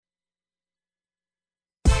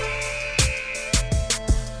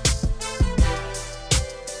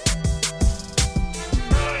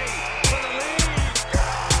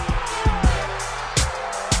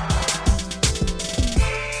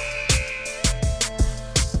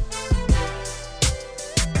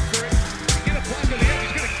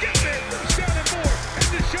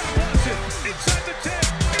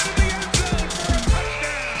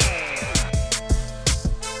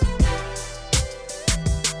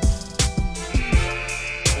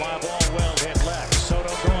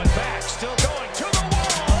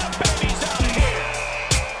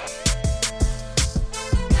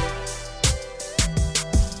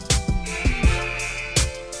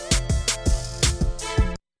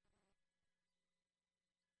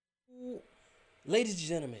Ladies and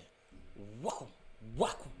gentlemen,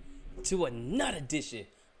 welcome to another edition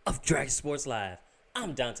of Dragon Sports Live.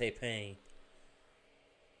 I'm Dante Payne,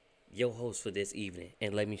 your host for this evening.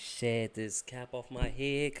 And let me shed this cap off my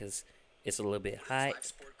head because it's a little bit hot.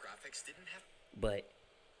 But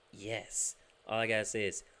yes, all I gotta say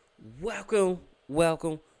is welcome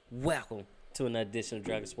to another edition of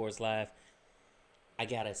Dragon Sports Live. I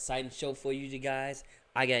got an exciting show for you guys.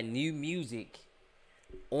 I got new music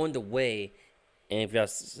on the way. And if y'all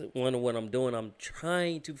wonder what I'm doing, I'm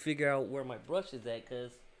trying to figure out where my brush is at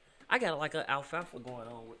because I got like an alfalfa going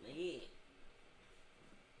on with my head.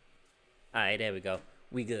 Alright, there we go.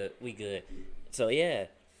 We good. So yeah,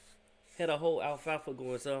 had a whole alfalfa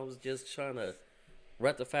going, so I was just trying to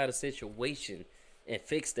rectify the situation and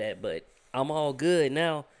fix that. But I'm all good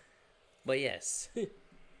now. But yes,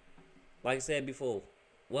 like I said before,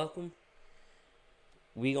 welcome.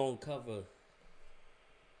 We gonna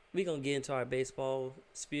get into our baseball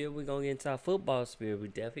spiel. We're going to get into our football spiel. We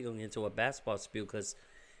definitely going to get into our basketball spiel because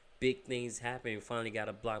big things happen. We finally got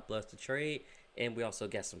a blockbuster trade, and we also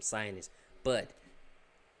got some signings. But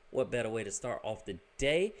what better way to start off the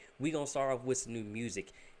day? We're going to start off with some new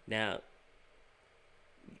music. Now,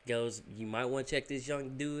 you might want to check this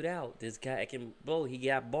young dude out. This guy can blow. He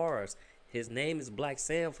got bars. His name is Black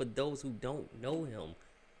Sam for those who don't know him.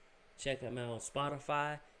 Check him out on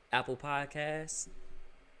Spotify, Apple Podcasts.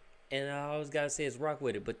 And I always gotta say is rock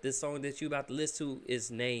with it. But this song that you about to listen to is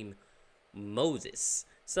named Moses.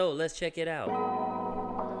 So let's check it out.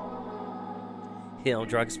 Here on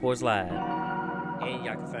Dragon Sports Live. And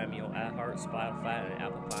y'all can find me on iHeart, Spotify, and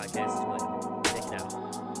Apple Podcasts as well. Check it out.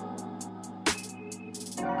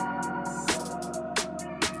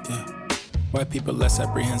 Yeah. White people less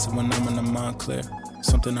apprehensive when I'm in the Montclair.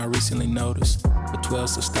 Something I recently noticed. The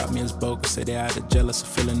 12s that stop me as bogus. Say they either jealous or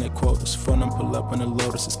filling their quotas. Phone them pull up in the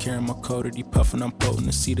Lotus. Is carrying my coated. He puffing, I'm potent.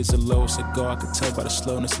 The seat is the lowest. At go, I could tell by the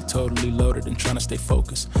slowness. He totally loaded and trying to stay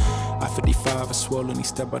focused. I-55 is swollen. He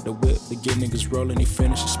step out the whip. The get niggas rolling. He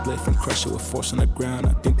finish a split and crush it with force on the ground.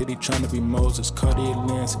 I think that he trying to be Moses. Cartier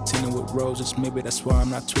lens, attending with roses. Maybe that's why I'm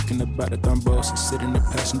not tweaking about the thrombosis. Sitting in the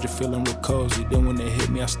passenger feeling real cozy. Then when they hit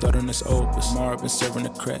me, I start on this opus. Marvin serving the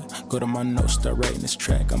crack. Go to my notes, start writing this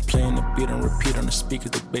track. I'm playing the beat and repeat on the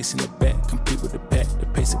speakers, the bass in the back. Compete with the pack, the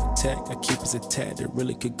pace of attack. I keep his attack. It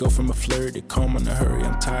really could go from a flurry to comb in a hurry.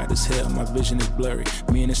 I'm tired as hell, my vision is blurry.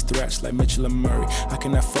 Me and his thrash like Mitchell and Murray. I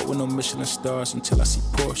cannot fuck with no Michelin stars until I see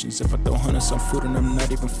portions. If I throw hundreds on food and I'm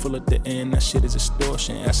not even full at the end, that shit is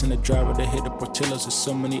extortion. Asking the driver to hit the Portillo's, there's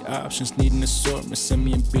so many options. Needing assortment, send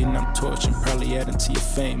me a beat and I'm torching. Probably adding to your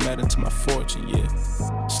fame, adding to my fortune, yeah.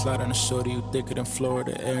 Slide on the shorty who thicker than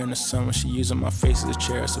Florida air in the summer. She using my face as a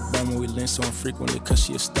chair. It's a bummer, we link so infrequently cause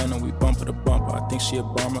she a stunner. We bumper to bumper, I think she a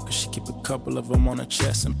bomber cause she keep a couple of them on her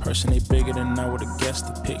chest. In person they bigger than I would've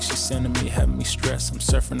guessed. The pics she sending me having me stressed. I'm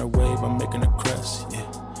surfing a wave, I'm making a crest, yeah.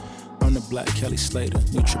 I'm the Black Kelly Slater.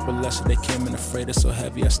 New triple lesser, they came in afraid of so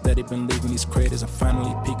heavy. I steady been leaving these craters. I'm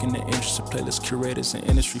finally peaking the interest of playlist curators and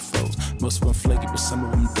industry folks. Most of them flaky, but some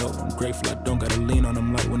of them dope. I'm grateful I don't gotta lean on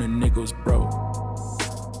them like when a nigga was broke.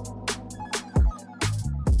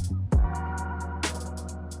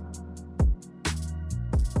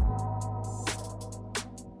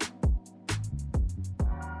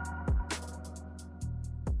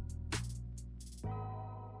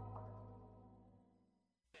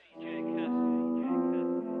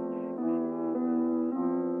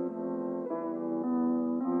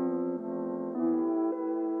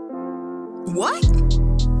 What?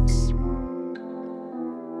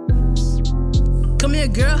 Come here,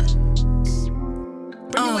 girl.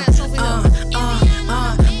 Bring your ass over here.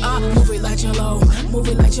 Move it like you're low. Move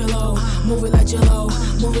it like you're low. Move it like you're low.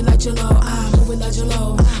 Move it like you're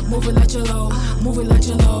low. Move it like you're low. Move it like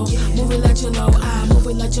you're low. Move it like you're low. Move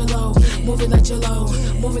it like you're low. Move it like you're low. Move it like you're low.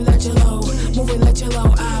 Move it like you're low. Move it like you're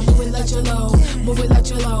low. Move it like you're low. Move it like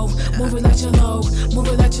you're low. Move it like you're low. Move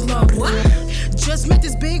it like you're low. What? Just met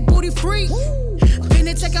this big booty freak.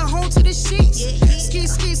 Finna take her home to the sheets.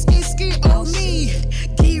 Ski, oh me.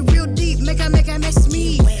 Get real deep, make her mess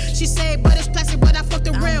me. She said, but it's plastic, but I fucked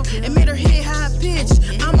around and made her hit high pitch.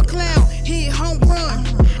 I'm a clown, hit home run.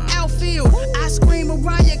 Outfield, I scream,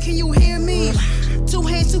 Mariah, can you hear me? 2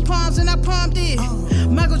 hands, 2 palms, and I palmed it.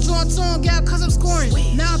 Michael Jordan tongue out, cause I'm scoring.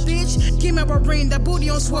 Now, bitch, give me a ring, that booty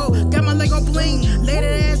on swole. Got my leg on bling, laid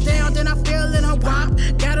that ass down, then I fell in her wop.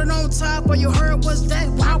 Got it on top, Boy, you heard what's that?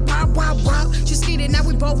 Wow, wow, wow, wow. She skated, now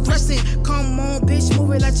we both resting. Come on, bitch,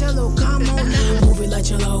 move it like jello. Come on now. Move it like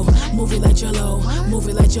jello. Move it like jello. Move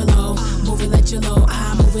it like jello. Move it like jello.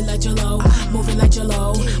 Ah, move it like jello. Move it like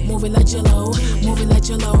jello. Move it like jello. Move it like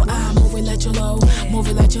jello. Ah, move it like jello. Move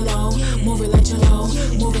it like jello. Move it like jello.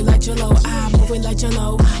 Move it like jello. Ah, move it like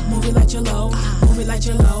jello. Move it like jello. Move it like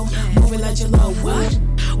jello. Move it like jello. What?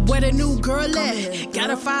 Where the new girl at?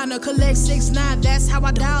 Gotta find her, collect 6ix9ine, that's how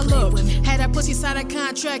I dial up. Had that pussy sign a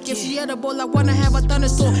contract, if she edible, I wanna have a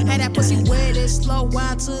thunderstorm. Had that pussy wet and slow,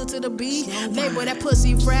 wind to the beat. Label that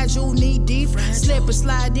pussy fragile, knee deep. Slip and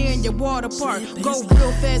slide in your water park. Go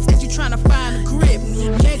real fast as you tryna find a grip.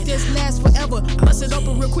 Make this last forever, bust it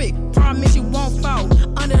open real quick. Promise you won't fall.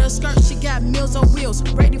 Under her skirt, she got meals on wheels.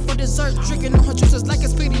 Ready for dessert, drinking on her juices like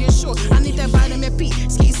it's pretty and short. I need that vitamin P.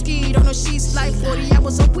 Ski on her sheets like 40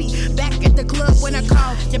 hours a week. Back at the club when I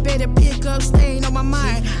call, you better pick up, staying on my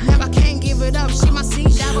mind. Now I can't give it up, she my seed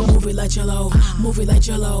diver. Move it like jello, move it like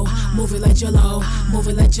jello, move it like jello, move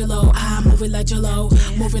it like jello, ah, move it like jello,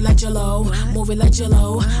 move it like jello, move it like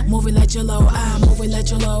jello, move it like jello, ah, move it like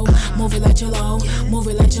jello, move it like jello, move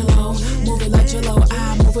it like jello, move it like jello,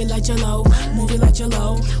 ah, move it like jello, move it like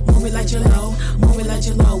jello, move it like jello, move it like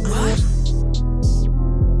jello, what?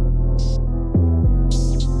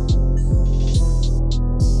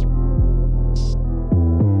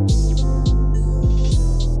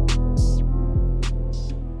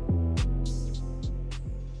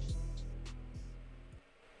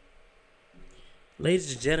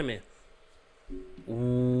 Ladies and gentlemen,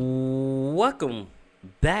 welcome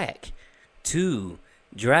back to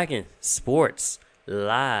Dragon Sports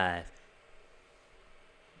Live.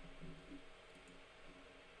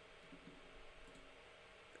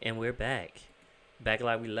 And we're back. Back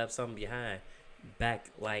like we left something behind. Back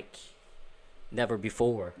like never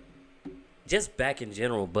before. Just back in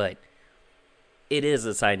general, but it is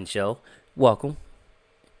a exciting show. Welcome.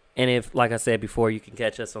 And if, like I said before, you can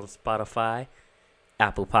catch us on Spotify,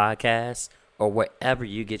 Apple Podcasts, or wherever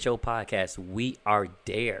you get your podcasts, we are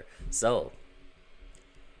there. So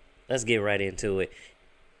let's get right into it.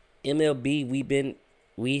 MLB,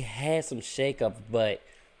 we had some shakeup, but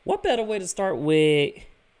what better way to start with?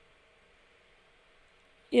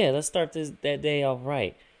 Yeah, let's start that day off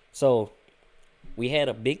right. So we had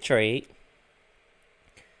a big trade.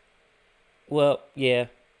 Well, yeah.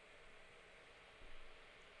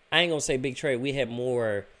 I ain't gonna say big trade. We had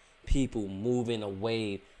more people moving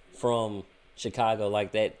away from Chicago,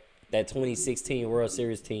 like that 2016 World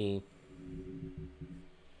Series team.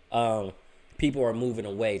 People are moving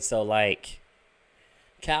away. So like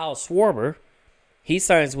Kyle Schwarber, he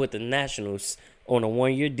signs with the Nationals on a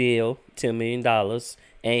 1-year deal, $10 million,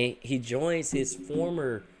 and he joins his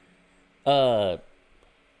former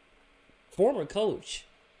coach.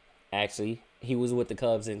 Actually, he was with the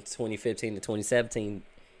Cubs in 2015 to 2017,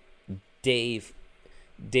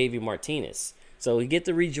 Davey Martinez. So we get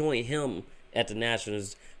to rejoin him at the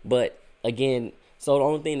Nationals. But again, so the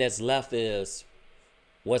only thing that's left is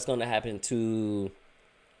what's going to happen to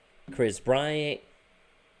Chris Bryant,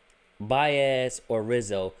 Baez, or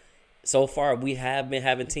Rizzo. So far, we have been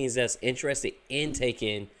having teams that's interested in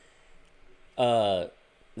taking,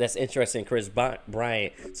 that's interested in Chris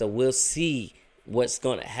Bryant. So we'll see what's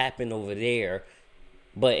going to happen over there.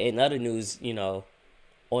 But in other news, you know,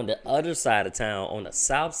 on the other side of town, on the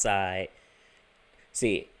south side,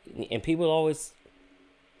 see, and people always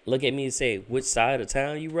look at me and say, which side of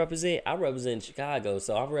town you represent? I represent Chicago,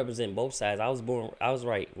 so I represent both sides. I was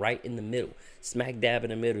right in the middle, smack dab in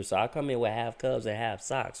the middle. So I come in with half Cubs and half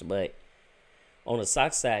Sox. But on the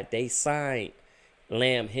Sox side, they signed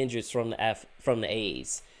Liam Hendriks from the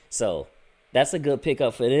A's. So that's a good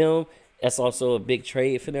pickup for them. That's also a big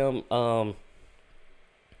trade for them.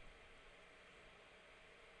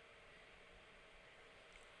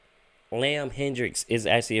 Liam Hendriks is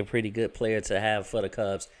actually a pretty good player to have for the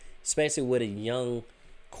Cubs, especially with a young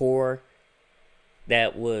core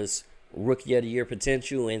that was rookie of the year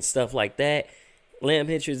potential and stuff like that. Liam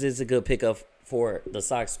Hendriks is a good pickup for the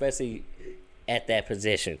Sox, especially at that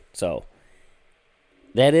position. So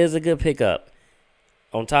that is a good pickup.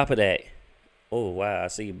 On top of that, oh wow, I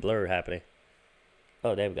see blur happening.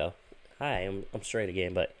 Oh, there we go. Hi, I'm straight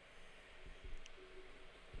again, but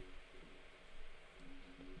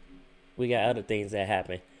we got other things that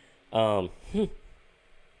happen. New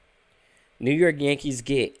York Yankees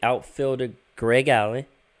get outfielder Greg Allen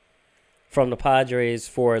from the Padres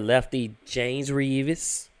for lefty James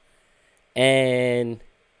Reeves. And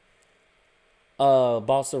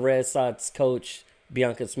Boston Red Sox coach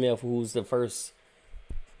Bianca Smith, who's the first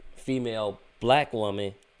female black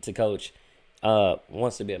woman to coach,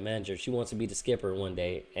 wants to be a manager. She wants to be the skipper one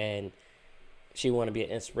day, and she want to be an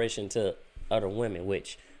inspiration to other women,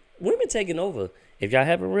 which women taking over. If y'all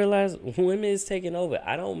haven't realized, women is taking over.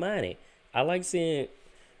 I don't mind it. I like seeing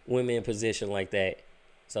women in position like that.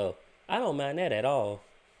 So I don't mind that at all.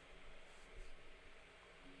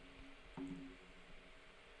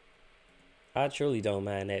 I truly don't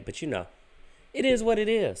mind that. But it is what it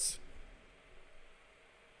is.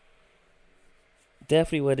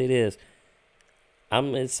 Definitely what it is.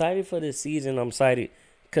 I'm excited for this season. I'm excited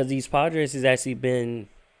because these Padres has actually been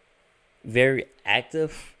very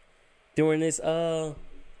active during this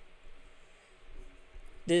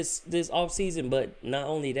this off season. But not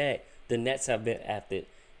only that, the Nets have been active.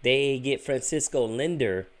 They get Francisco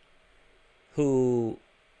Lindor, who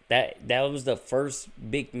that was the first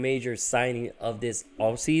big major signing of this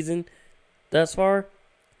off season thus far.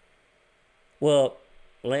 Well,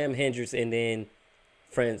 Lamb Hendricks and then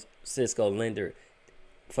Francisco Lindor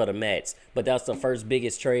for the Mets. But that was the first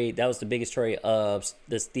biggest trade. That was the biggest trade of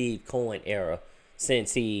the Steve Cohen era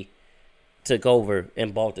since he took over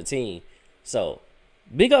and bought the team. So,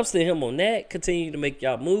 big ups to him on that. Continue to make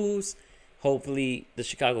y'all moves. Hopefully, the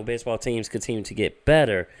Chicago baseball teams continue to get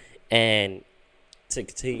better and to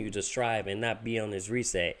continue to strive and not be on this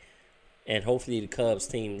reset. And hopefully, the Cubs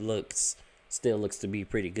team still looks to be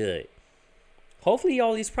pretty good. Hopefully,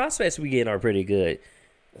 all these prospects we get are pretty good.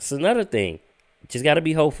 That's another thing. Just got to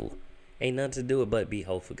be hopeful. Ain't nothing to do it but be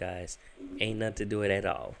hopeful, guys. Ain't nothing to do it at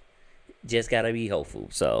all. Just got to be hopeful.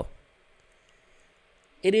 So,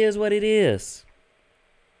 it is what it is.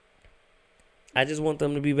 I just want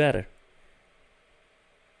them to be better.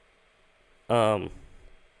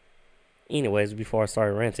 Anyways, before I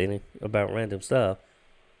start ranting about random stuff,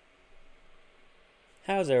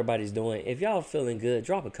 how's everybody's doing? If y'all feeling good,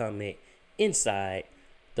 drop a comment inside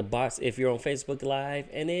the box if you're on Facebook Live.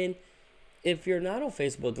 And then if you're not on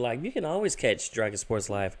Facebook Live, you can always catch Dragon Sports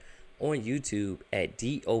Live on YouTube at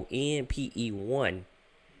DONPE1.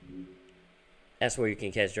 That's where you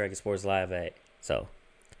can catch Dragon Sports Live at. So,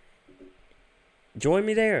 join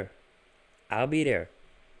me there. I'll be there.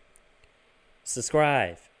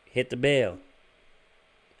 Subscribe. Hit the bell.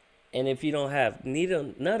 And if you don't have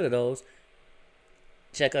none of those,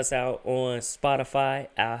 check us out on Spotify,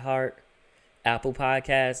 iHeart, Apple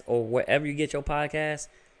Podcasts, or wherever you get your podcasts.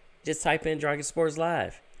 Just type in Dragon Sports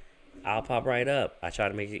Live. I'll pop right up. I try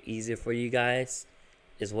to make it easier for you guys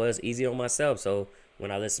as well as easy on myself. So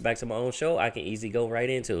when I listen back to my own show, I can easily go right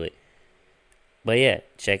into it. But yeah,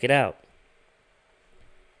 check it out.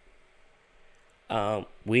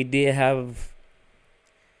 We did have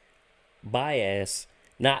Baez,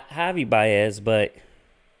 not Javi Baez, but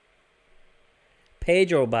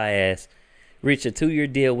Pedro Baez reached a 2-year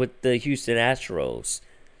deal with the Houston Astros.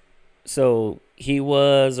 So he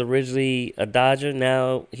was originally a Dodger,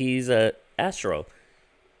 now he's a Astro.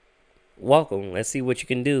 Welcome. Let's see what you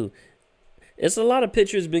can do. It's a lot of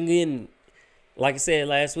pitchers been getting, like I said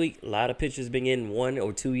last week, a lot of pitchers been getting 1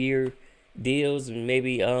 or 2 year deals, and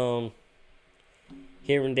maybe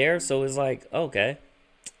here and there. So it's like, okay,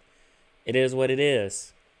 it is what it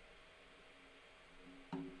is.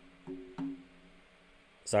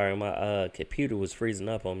 Sorry, my computer was freezing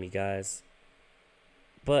up on me, guys.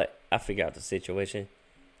 But I figured out the situation.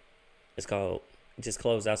 It's called just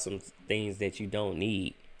close out some things that you don't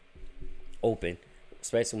need open.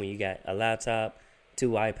 Especially when you got a laptop,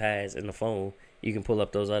 2 iPads, and a phone. You can pull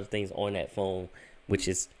up those other things on that phone, which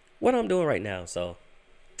is what I'm doing right now. So,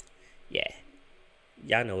 yeah.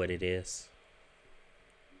 Y'all know what it is.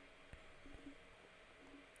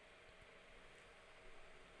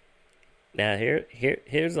 Now,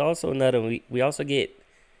 here's also another. We also get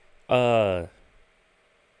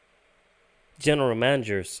general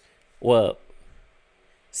managers, well,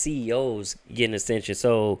 CEOs getting extension.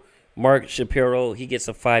 So Mark Shapiro, he gets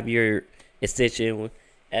a 5-year extension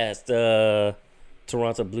as the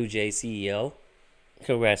Toronto Blue Jays CEO.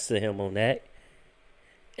 Congrats to him on that.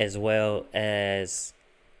 As well as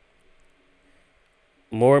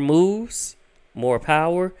more moves, more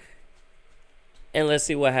power. And let's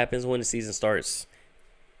see what happens when the season starts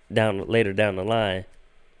later down the line.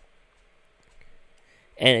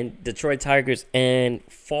 And Detroit Tigers and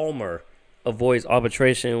Fulmer avoids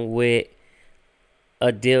arbitration with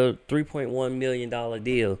a deal, $3.1 million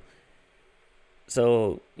deal.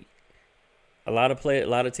 So a lot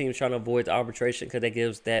of teams trying to avoid the arbitration because that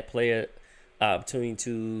gives that player opportunity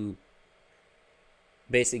to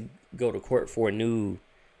basically go to court for a new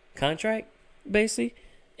contract, basically,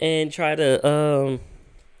 and try to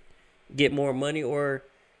get more money, or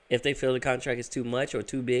if they feel the contract is too much or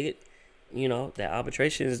too big, that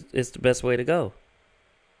arbitration is the best way to go.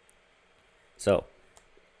 So,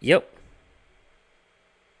 yep.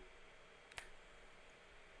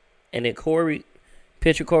 And then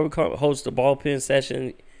pitcher Corey hosts the ballpen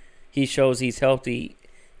session. He shows he's healthy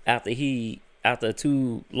after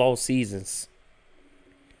 2 lost seasons.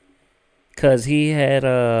 Cause he had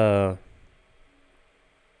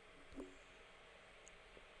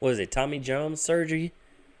what is it, Tommy John surgery?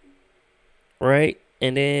 Right?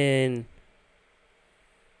 And then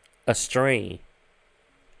a strain.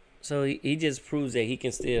 So he just proves that he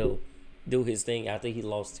can still do his thing after he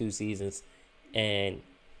lost 2 seasons. And,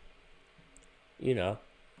 you know,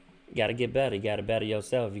 you got to get better. You got to better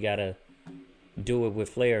yourself. You got to do it with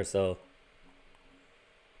flair. So,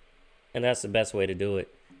 and that's the best way to do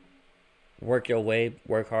it. Work your way,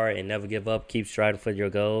 work hard, and never give up. Keep striving for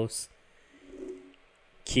your goals.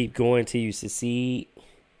 Keep going till you succeed.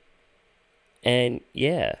 And,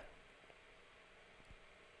 yeah.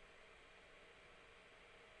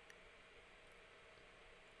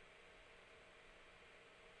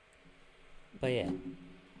 But yeah,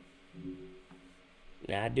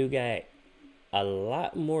 now I do got a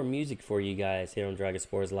lot more music for you guys here on Dragon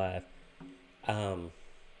Sports Live.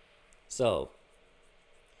 So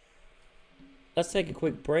let's take a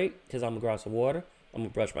quick break because I'm gonna grab some water. I'm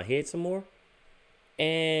gonna brush my head some more,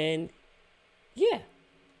 and yeah,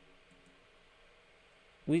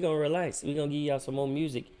 we gonna relax. We gonna give y'all some more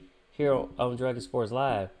music here on Dragon Sports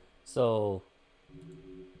Live. So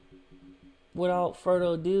without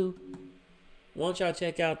further ado, why don't y'all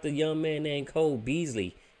check out the young man named Cole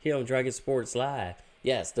Beasley here on Dragon Sports Live.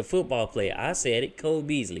 Yes, the football player. I said it, Cole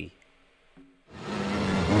Beasley.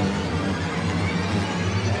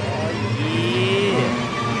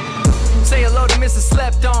 Say hello to Mr.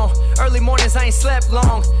 Slept On. Early mornings, I ain't slept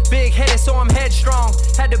long. Big headed, so I'm headstrong.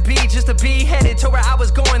 Had to be just to be headed to where I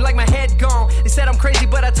was going, like my head gone. They said I'm crazy,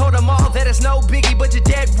 but I told them all that it's no biggie, but you're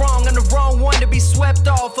dead wrong. I'm the wrong one to be swept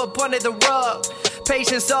off up under the rug.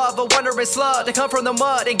 Patience of a wandering slug to come from the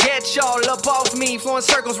mud and get y'all up off me. Flowing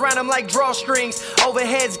circles round them like drawstrings.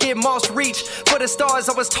 Overheads get moss reach. For the stars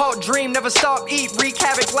I was taught dream. Never stop, eat, wreak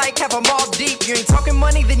havoc like have them all deep. You ain't talking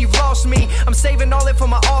money, then you've lost me. I'm saving all it for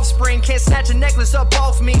my offspring. Can't snatch a necklace up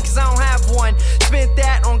off me, cause I don't have one. Spent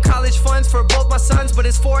that on college funds for both my sons, but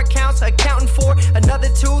it's 4 accounts, accounting for another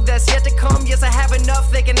 2 that's yet to come. Yes, I have enough,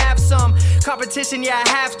 they can have some. Competition, yeah, I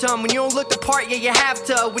have to. When you don't look the part, yeah, you have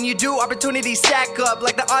to. When you do, opportunities stack up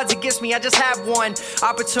like the odds against me. I just have one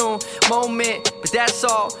opportune moment, but that's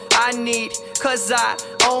all I need, cause I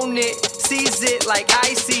own it. Seize it like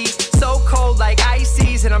I see. So cold like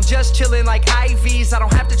ices, and I'm just chilling like IVs. I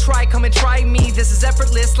don't have to try, come and try me. This is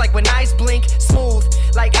effortless like when eyes blink. Smooth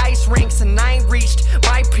like ice rinks, and I ain't reached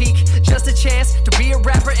my peak. Just a chance to be a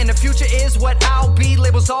rapper, and the future is what I'll be.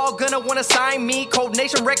 Labels all gonna wanna sign me. Cold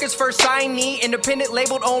Nation Records first signee. Independent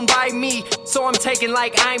labeled, owned by me. So I'm taking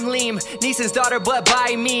like I'm Liam Neeson's daughter, but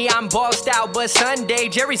by me. I'm bossed out, but Sunday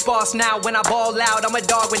Jerry's boss now. When I ball out, I'm a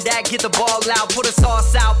dog when dad get the ball out. Put a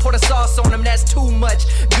sauce out, put a sauce on him, that's too much.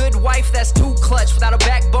 Good wife, that's too clutch. Without a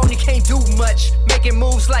backbone, you can't do much. Making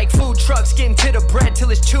moves like food trucks, getting to the bread till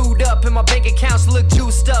it's chewed up. And my bank accounts look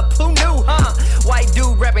juiced up. Who knew, huh? White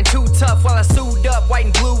dude rapping too tough while I sued up. White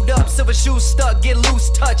and glued up, silver shoes stuck, get loose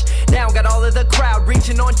touch. Now got all of the crowd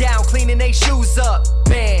reaching on down, cleaning they shoes up.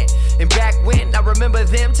 Man, and back when I remember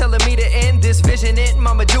them telling me to end this vision in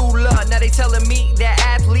my medulla. Now they telling me that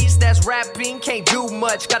athletes that's rapping can't do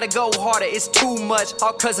much. Gotta go harder, it's too much,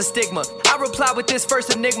 all cause of stigma. I reply with this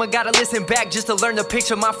first enigma. Gotta listen back just to learn the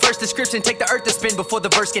picture. My first description, take the earth to spin before the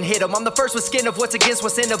verse can hit them. I'm the first with skin of what's against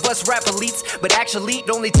what's in of us rap elites. But actually, it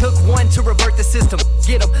only took one to revert the system.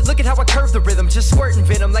 Get 'em, look at how I curve the rhythm. Just squirting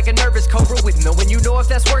venom like a nervous cobra with no when you know if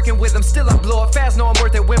that's working with them. Still I blow it fast, know I'm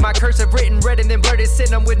worth it when my cursive written, read and then blurted.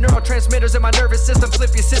 Sitting them with neurotransmitters in my nervous system. Flip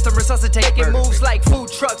your system, resuscitate. Making moves like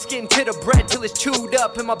food trucks, getting to the bread till it's chewed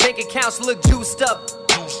up. And my bank accounts look juiced up.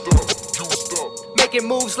 Making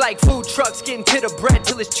moves like food trucks, getting to the bread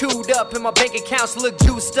till it's chewed up. And my bank accounts look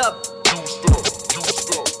juiced up.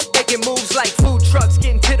 Making moves like food trucks,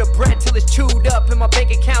 getting to the bread till it's chewed up. And my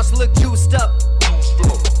bank accounts look juiced up.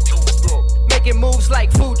 Making moves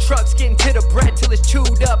like food trucks, getting to the bread till it's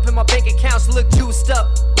chewed up. And my bank accounts look juiced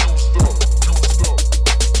up.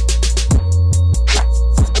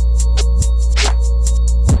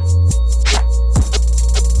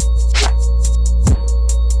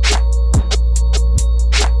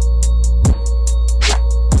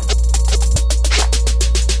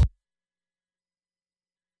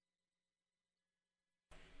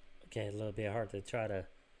 Okay, a little bit hard to try to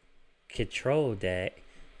control that.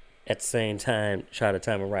 At the same time, try to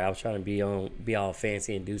time it right. I was trying to be all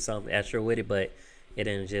fancy and do something extra with it, but it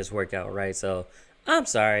didn't just work out right. So I'm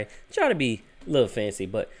sorry. Try to be little fancy.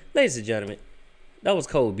 But, ladies and gentlemen, that was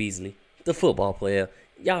Cole Beasley, the football player.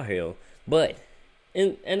 Y'all hear him. But,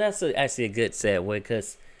 and that's actually a good segue,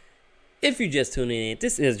 because if you're just tuning in,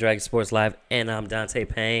 this is Dragon Sports Live, and I'm Dante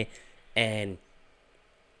Payne, and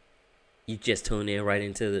you just tuned in right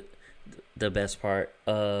into the best part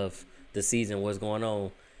of the season, what's going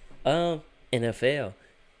on. NFL.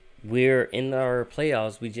 We're in our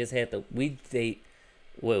playoffs. We just had I'm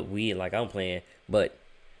playing, but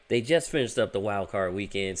they just finished up the wild card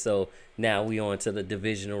weekend, so now we on to the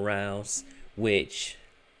divisional rounds, which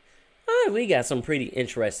we got some pretty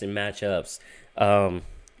interesting matchups.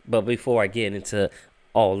 But before I get into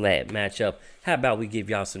all that matchup, how about we give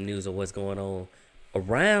y'all some news of what's going on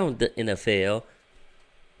around the NFL?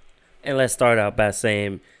 And let's start out by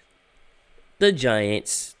saying the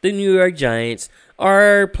New York Giants,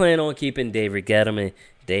 are planning on keeping David Gettleman.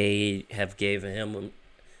 They have given him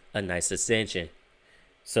a nice extension.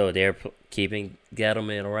 So they're keeping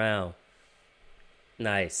Gettleman around.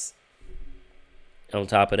 Nice. On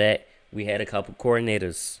top of that, we had a couple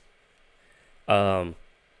coordinators.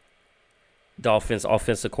 Dolphins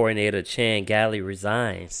offensive coordinator Chan Gailey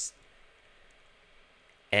resigns.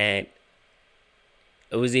 And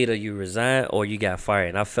it was either you resign or you got fired.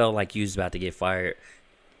 And I felt like you was about to get fired.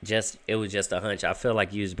 It was just a hunch. I felt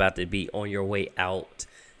like you was about to be on your way out.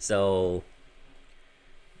 So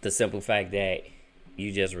the simple fact that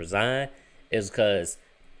you just resigned is because,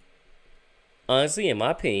 honestly, in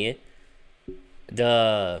my opinion,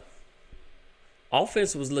 the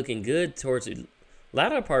offense was looking good towards the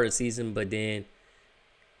latter part of the season, but then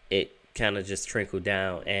it kind of just trickled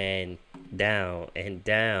down and down and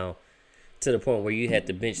down to the point where you had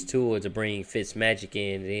to bench Tua to bring Fitzmagic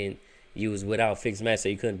in, and then you was without Fitzmagic, so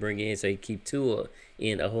you couldn't bring it in, so you keep Tua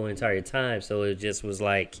in the whole entire time. So it just was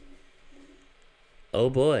like, oh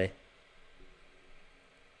boy,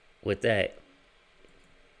 with that.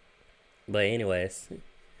 But anyways,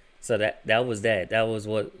 so that was that. That was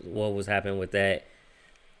what was happening with that.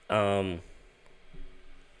 On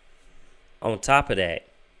top of that,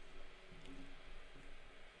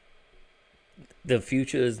 the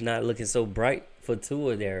future is not looking so bright for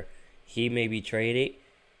Tua there. He may be traded,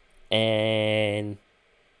 and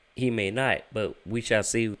he may not. But we shall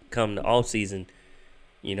see come the offseason,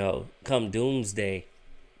 come doomsday,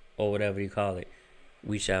 or whatever you call it.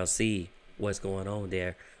 We shall see what's going on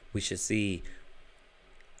there. We should see,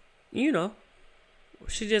 we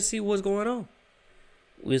should just see what's going on.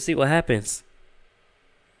 We'll see what happens.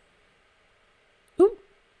 Oop.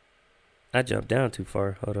 I jumped down too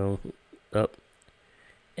far. Hold on. Up.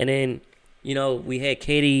 And then, we had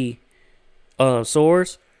Katie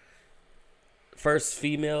Soares, first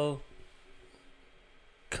female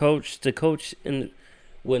coach to coach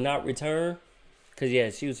will not return.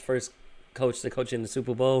 Because, she was first coach to coach in the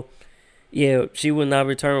Super Bowl. Yeah, she will not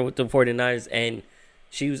return with the 49ers. And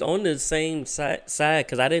she was on the same side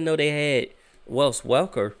because I didn't know they had Wes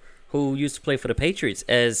Welker, who used to play for the Patriots,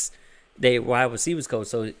 as their wide receivers coach.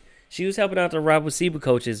 So she was helping out the wide receiver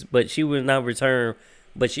coaches, but she will not return.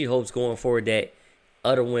 But she hopes going forward that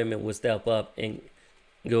other women will step up and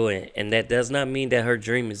go in. And that does not mean that her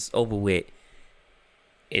dream is over with.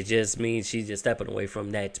 It just means she's just stepping away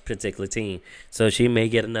from that particular team. So she may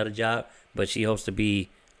get another job, but she hopes to be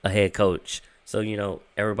a head coach. So,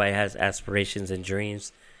 everybody has aspirations and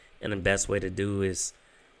dreams. And the best way to do is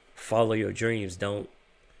follow your dreams. Don't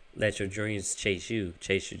let your dreams chase you.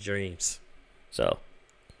 Chase your dreams. So,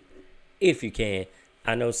 if you can.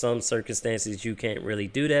 I know some circumstances you can't really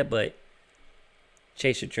do that, but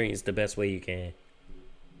chase your dreams the best way you can.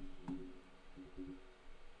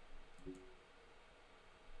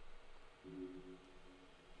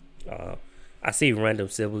 I see random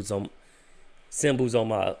symbols on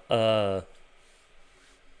my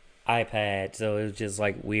iPad, so it was just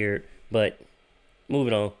like weird. But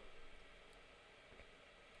moving on.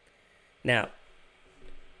 Now,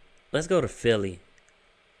 let's go to Philly,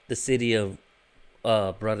 the city of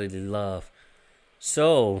brotherly love.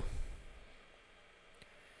 So,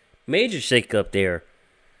 major shakeup there.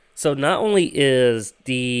 So not only is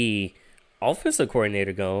the offensive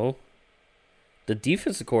coordinator gone, the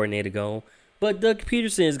defensive coordinator gone, but Doug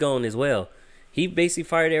Peterson is gone as well. He basically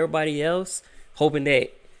fired everybody else, hoping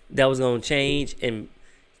that was going to change and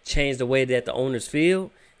change the way that the owners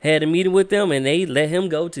feel. Had a meeting with them, and they let him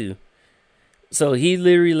go too. So he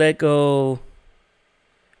literally let go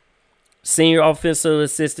senior offensive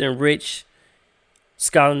assistant Rich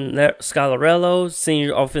Scalarello,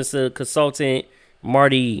 senior offensive consultant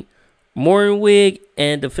Marty Morenwig,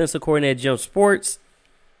 and defensive coordinator Jim Sports.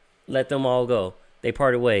 Let them all go. They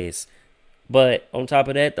parted ways. But on top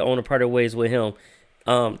of that, the owner parted ways with him.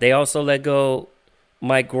 They also let go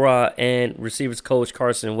Mike Graw and receivers coach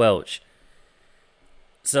Carson Welch.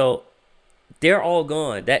 So they're all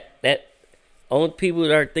gone. That only people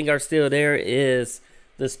that I think are still there is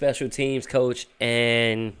the special teams coach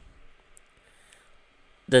and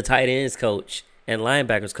the tight ends coach and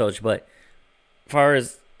linebackers coach. But as far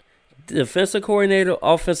as defensive coordinator,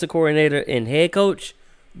 offensive coordinator, and head coach,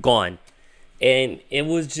 gone. And it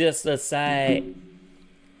was just a sad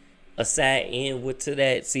end to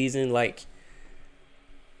that season. Like,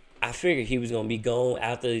 I figured he was gonna be gone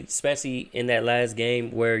after, especially in that last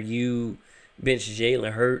game where you benched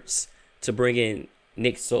Jalen Hurts to bring in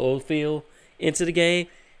Nick Schofield into the game.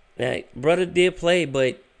 Now, brother did play,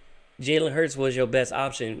 but Jalen Hurts was your best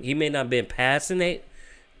option. He may not have been passing it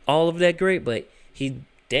all of that great, but he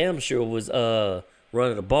damn sure was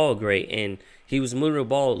running the ball great, and he was moving the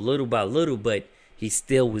ball little by little, but he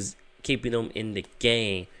still was keeping them in the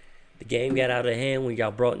game. The game got out of hand when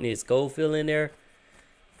y'all brought Nick Schofield in there.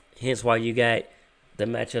 Hence why you got the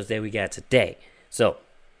matchups that we got today. So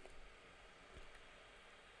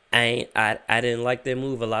I didn't like that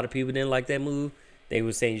move. A lot of people didn't like that move. They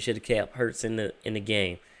were saying you should have kept Hurts in the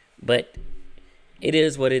game. But it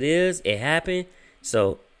is what it is. It happened.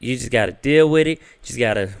 So you just got to deal with it. Just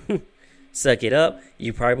got to suck it up.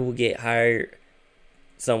 You probably will get hired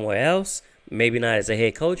somewhere else. Maybe not as a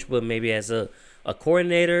head coach, but maybe as a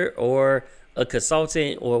coordinator or a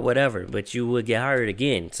consultant or whatever. But you will get hired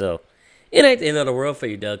again. So it ain't the end of the world for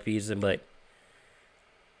you, Doug Peterson. But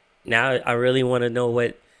now I really want to know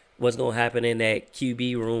what's going to happen in that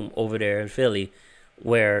QB room over there in Philly.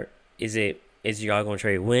 Where is y'all going to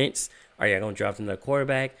trade Wentz? Are y'all going to draft another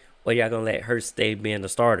quarterback? Or y'all going to let Hurts stay being the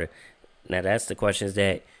starter? Now, that's the questions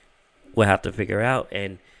that we'll have to figure out.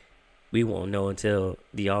 And we won't know until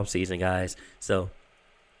the offseason, guys. So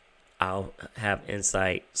I'll have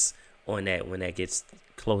insights on that when that gets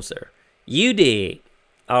closer. You dig.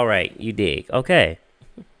 All right, you dig. Okay.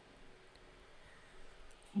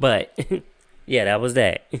 But, yeah, that was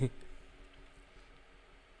that.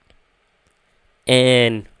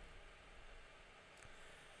 And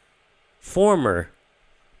former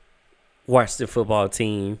Washington football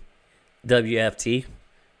team, WFT,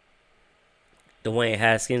 Dwayne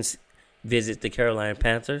Haskins, visits the Carolina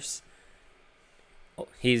Panthers.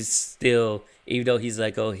 He's still, even though he's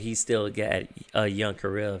like, he's still got a young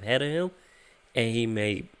career ahead of him, and he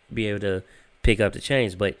may be able to pick up the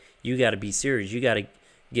chains. But you got to be serious. You got to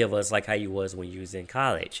give us like how you was when you was in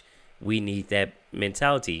college. We need that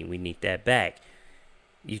mentality. We need that back.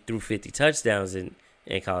 You threw 50 touchdowns in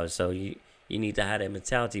college, so you need to have that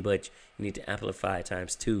mentality, but you need to amplify it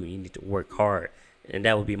times 2. You need to work hard, and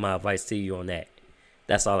that would be my advice to you on that.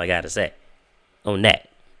 That's all I got to say on that.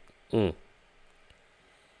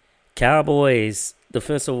 Cowboys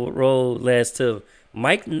defensive role leads to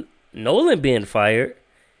Mike Nolan being fired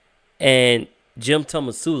and Jim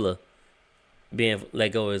Tomsula being let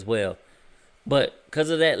go as well. But because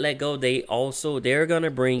of that let go, they're going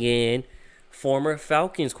to bring in former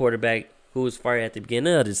Falcons quarterback who was fired at the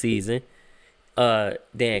beginning of the season,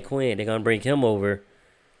 Dan Quinn. They're going to bring him over,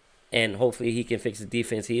 and hopefully he can fix the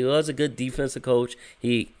defense. He was a good defensive coach.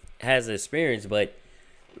 He has experience, but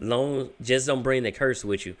just don't bring the curse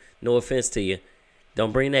with you. No offense to you.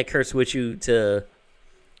 Don't bring that curse with you to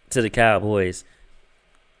the Cowboys.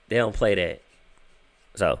 They don't play that.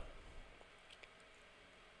 So,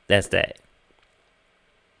 that's that.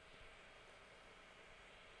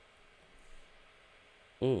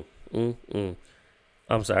 I'm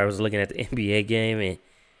sorry, I was looking at the NBA game, and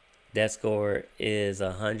that score is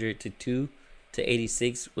 102 to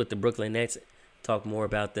 86 with the Brooklyn Nets. Talk more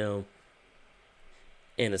about them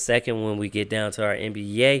in a second when we get down to our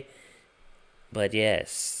NBA. But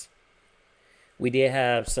yes, we did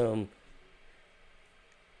have some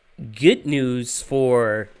good news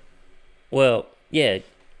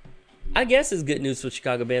I guess it's good news for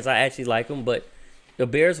Chicago Bears. I actually like them, but the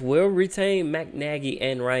Bears will retain Matt Nagy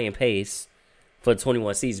and Ryan Pace for the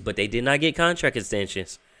 21 season, but they did not get contract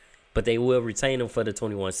extensions. But they will retain them for the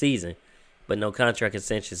 21 season, but no contract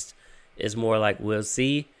extensions. It's more like we'll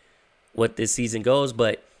see what this season goes.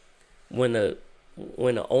 But when the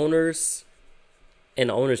owners and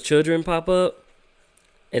the owners' children pop up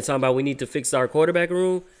and talking about we need to fix our quarterback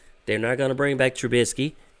room, they're not going to bring back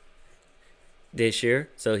Trubisky this year,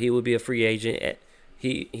 so he will be a free agent.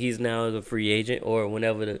 He's now a free agent, or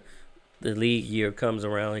whenever the league year comes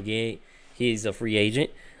around again, he's a free agent.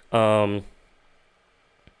 On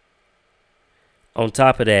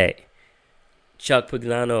top of that, Chuck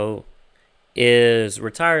Pagano is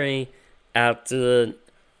retiring after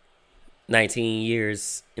 19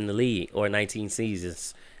 years in the league, or 19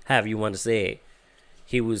 seasons, however you want to say it.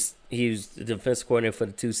 he was the defensive coordinator for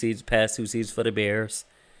the past 2 seasons for the Bears,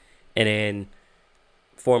 and then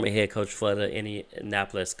former head coach for the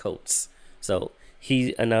Indianapolis Colts. So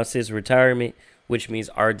he announced his retirement, which means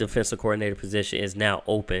our defensive coordinator position is now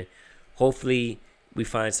open. Hopefully, we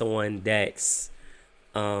find someone that's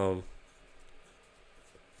going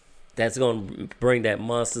to bring that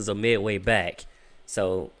Monsters of Midway back.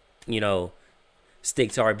 So,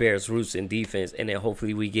 stick to our Bears' roots in defense, and then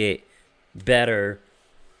hopefully we get better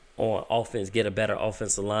on offense, get a better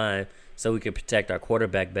offensive line so we can protect our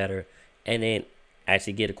quarterback better, and then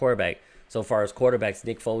actually get a quarterback. So far as quarterbacks,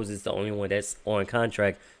 Nick Foles is the only one that's on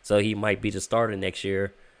contract, so he might be the starter next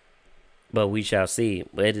year. But we shall see.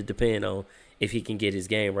 But it'll depend on if he can get his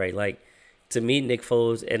game right. Like, to me, Nick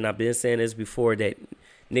Foles, and I've been saying this before, that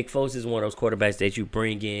Nick Foles is one of those quarterbacks that you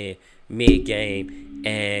bring in mid-game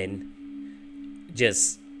and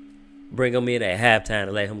just bring him in at halftime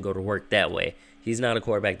and let him go to work that way. He's not a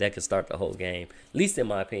quarterback that can start the whole game, at least in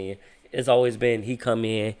my opinion. It's always been he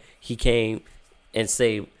came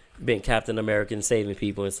and been Captain America and saving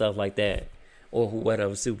people and stuff like that, or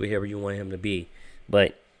whatever superhero you want him to be.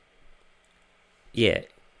 But yeah,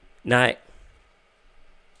 not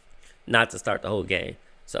to start the whole game.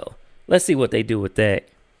 So let's see what they do with that.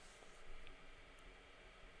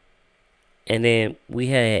 And then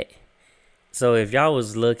so if y'all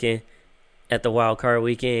was looking at the wild card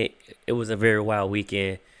weekend, it was a very wild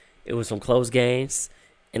weekend. It was some close games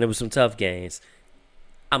and it was some tough games.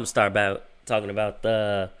 I'm gonna start by talking about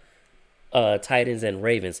the Titans and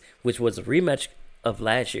Ravens, which was a rematch of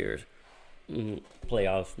last year's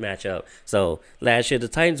playoff matchup. So last year the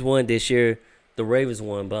Titans won, this year the Ravens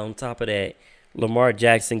won. But on top of that, Lamar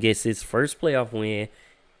Jackson gets his first playoff win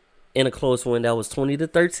in a close one that was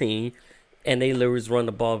 20-13, and they literally run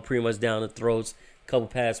the ball pretty much down the throats, a couple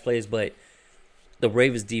pass plays, but the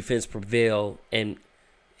Ravens defense prevailed and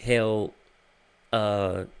held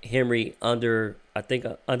Henry under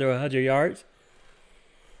 100 yards.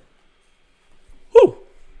 Whew.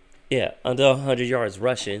 Yeah, under 100 yards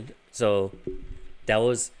rushing. So that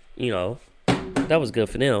was, that was good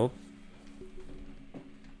for them.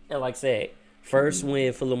 And like I said, first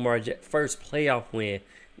win for Lamar, first playoff win.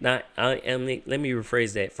 Let me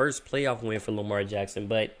rephrase that. First playoff win for Lamar Jackson,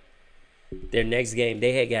 but their next game,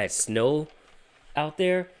 they had got snow out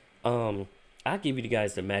there. I'll give you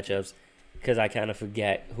guys the matchups because I kind of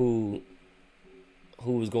forgot who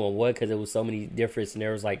was going what, because there was so many different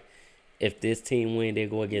scenarios. Like, if this team win, they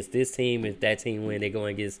go against this team. If that team win, they go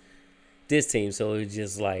against this team. So it was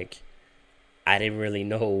just like I didn't really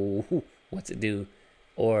know what to do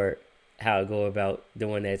or how to go about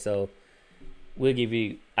doing that. So I'll give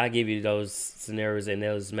you those scenarios and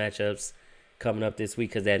those matchups coming up this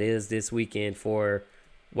week, because that is this weekend for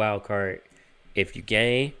wild card. If you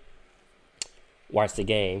game, watch the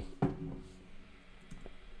game,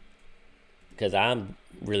 because I'm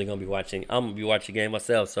really gonna be watching. I'm gonna be watching the game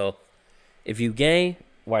myself. So if you game,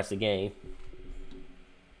 watch the game.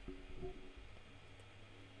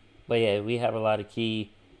 But yeah, we have a lot of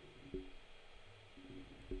key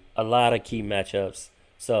matchups.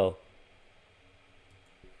 So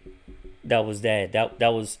that was that.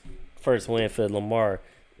 That was first win for Lamar.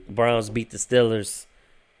 Browns beat the Steelers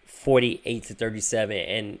 48-37,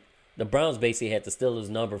 and the Browns basically had the Steelers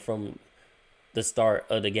number from the start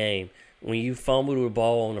of the game. When you fumbled the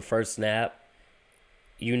ball on the first snap,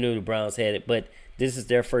 you knew the Browns had it. But this is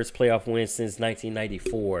their first playoff win since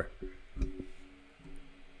 1994.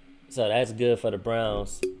 So that's good for the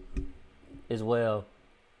Browns as well.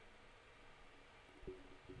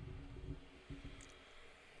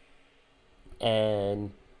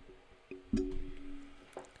 And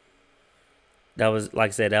that was, like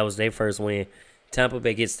I said, that was their first win. Tampa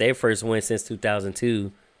Bay gets their first win since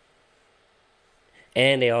 2002.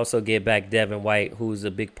 And they also get back Devin White, who's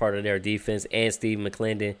a big part of their defense, and Steve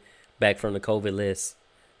McClendon back from the COVID list.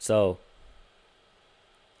 So,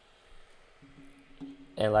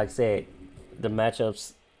 and like I said, the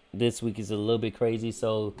matchups this week is a little bit crazy.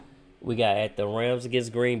 So we got at the Rams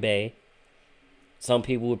against Green Bay. Some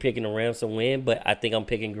people were picking the Rams to win, but I think I'm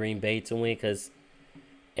picking Green Bay to win because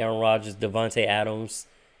Aaron Rodgers, Devontae Adams,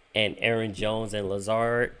 and Aaron Jones and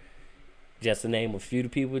Lazard, just to name a few of the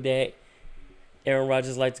people that Aaron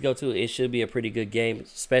Rodgers likes to go to. It should be a pretty good game,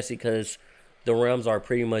 especially because the Rams are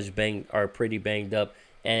pretty banged up,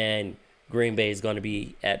 and Green Bay is going to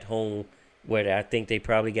be at home, where I think they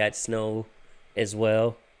probably got snow as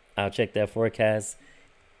well. I'll check that forecast.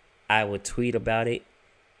 I would tweet about it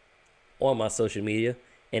on my social media,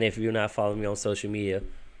 and if you're not following me on social media,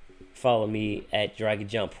 follow me at Dragon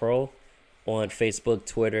Jump Pro on Facebook,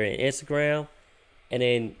 Twitter, and Instagram, and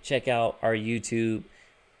then check out our YouTube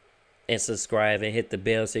and subscribe and hit the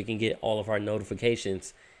bell so you can get all of our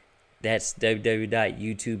notifications. That's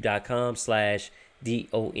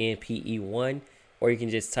www.youtube.com/DONPE1, or you can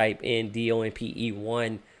just type in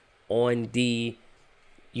DONPE1 on the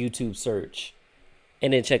YouTube search.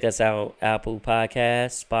 And then check us out on Apple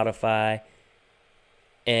Podcasts, Spotify,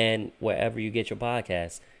 and wherever you get your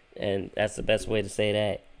podcasts. And that's the best way to say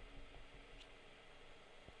that.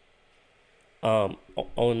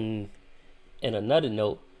 In another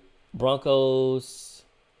note, Broncos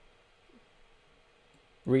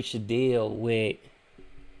reached a deal with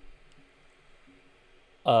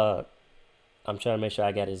I'm trying to make sure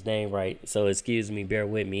I got his name right, so excuse me, bear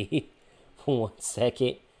with me for 1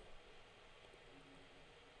 second.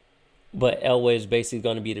 But Elway is basically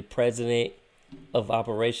going to be the president of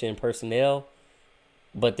operation personnel,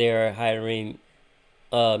 but they're hiring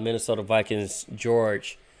Minnesota Vikings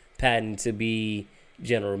George Patton to be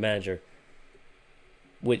general manager,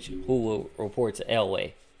 who will report to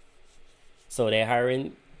Elway. So they're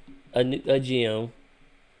hiring a GM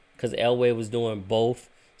because Elway was doing both.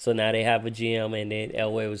 So now they have a GM, and then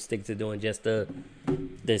Elway will stick to doing just the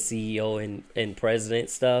CEO and president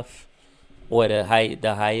stuff, or the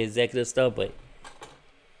high executive stuff. But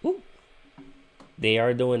they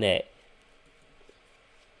are doing that.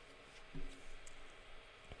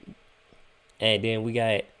 And then we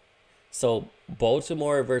got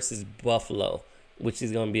Baltimore versus Buffalo, which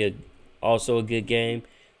is going to be also a good game.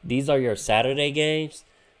 These are your Saturday games.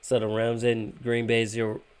 So the Rams and Green Bay is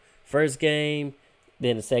your first game.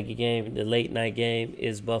 Then the second game, the late night game,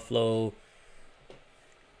 is Buffalo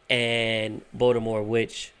and Baltimore,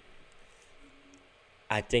 which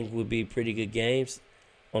I think would be pretty good games.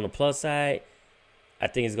 On the plus side, I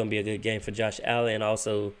think it's going to be a good game for Josh Allen. And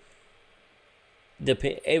also,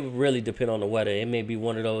 it would really depend on the weather. It may be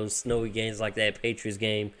one of those snowy games like that Patriots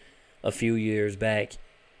game a few years back,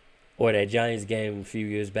 or that Giants game a few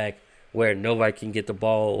years back, where nobody can get the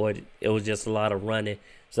ball, or it was just a lot of running.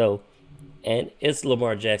 So, and it's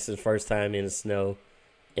Lamar Jackson's first time in the snow,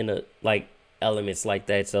 in the elements like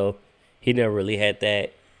that. So he never really had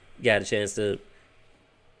got a chance to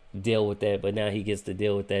deal with that, but now he gets to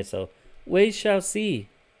deal with that. So we shall see.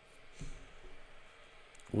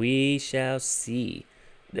 We shall see.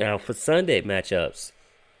 Now for Sunday matchups,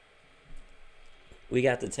 we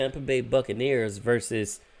got the Tampa Bay Buccaneers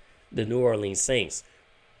versus the New Orleans Saints.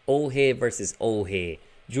 Old head versus old head.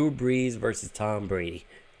 Drew Brees versus Tom Brady.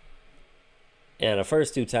 And the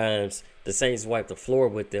first two times, the Saints wiped the floor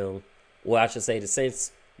with them. Well, I should say the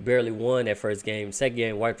Saints barely won that first game. Second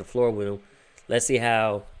game, wiped the floor with them. Let's see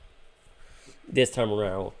how this time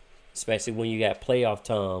around, especially when you got playoff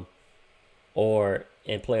Tom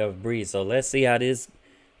and playoff Breeze. So let's see how this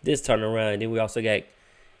turn around. And then we also got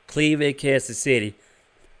Cleveland, Kansas City.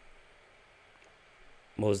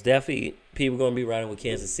 Most definitely, people going to be riding with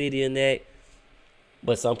Kansas City in that.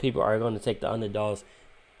 But some people are going to take the underdogs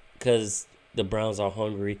because the Browns are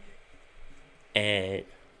hungry. And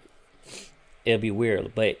it'll be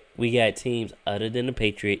weird. But we got teams other than the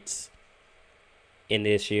Patriots in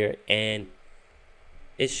this year. And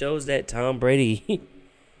it shows that Tom Brady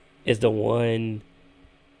is the one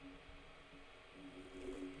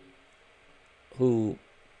who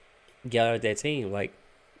gathered that team. Like,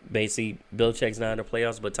 basically, Belichick's not in the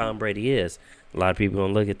playoffs, but Tom Brady is. A lot of people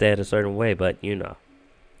going to look at that a certain way, but, it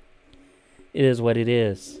is what it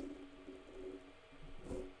is.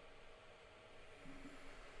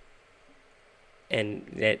 And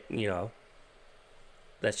that,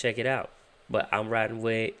 let's check it out. But I'm riding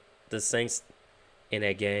with the Saints in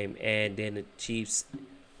that game, and then the Chiefs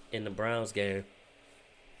in the Browns game.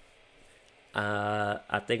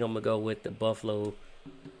 I think I'm going to go with the Buffalo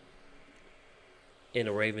in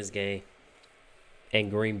the Ravens game, and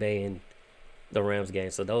Green Bay in the Rams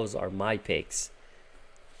game. So those are my picks.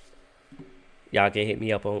 Y'all can hit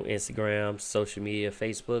me up on Instagram, social media,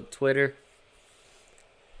 Facebook, Twitter,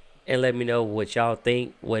 and let me know what y'all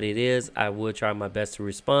think, what it is. I will try my best to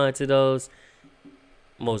respond to those.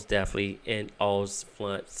 Most definitely in all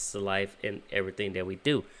fronts of life and everything that we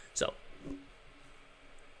do. So,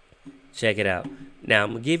 check it out. Now,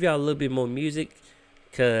 I'm going to give y'all a little bit more music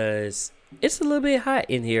because it's a little bit hot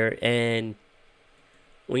in here. And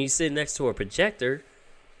when you sit next to a projector,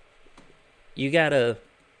 you got to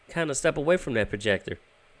kind of step away from that projector.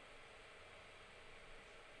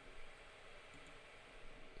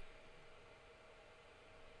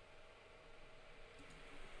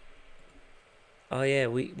 Oh, yeah,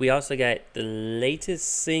 we also got the latest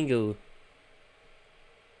single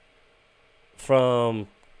from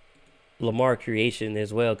Lamar Creation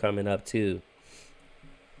as well coming up, too.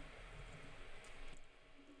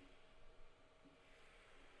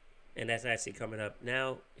 and that's actually coming up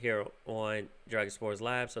now here on Dragon Sports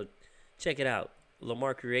Live. So check it out.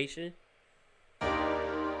 Lamar Creation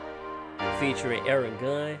featuring Aaron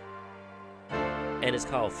Gunn, and it's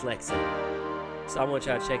called Flexing. So I want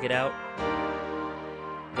y'all to check it out.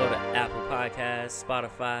 Go to Apple Podcasts,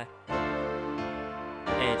 Spotify,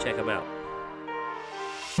 and check them out.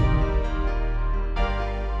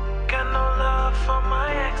 Got no love for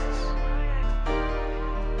my exes.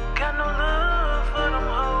 Got no love for them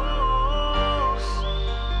hoes.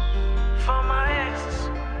 For my exes.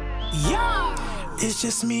 Yeah, it's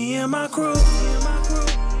just me and my crew.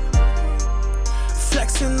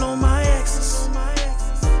 Flexing on my exes.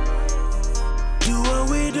 Do what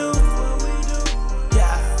we do.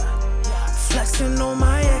 Yeah, flexing on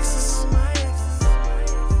my exes.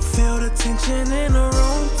 Feel the tension in the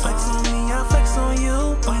room. Flex on me, I flex on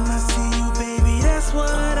you. When I see you, baby, that's what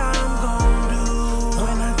I'm gon' do.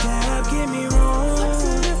 When I dab, give me room.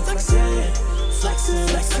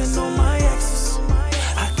 Flexing on my exes.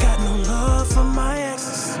 I got no love for my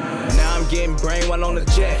exes. Now I'm getting brain while on the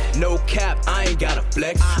jet. No cap, I ain't gotta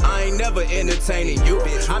flex. I ain't never entertaining you.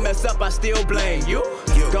 I mess up, I still blame you.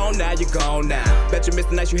 Gone now, you gone now. Bet you missed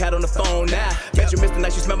the nights you had on the phone now. Bet you missed the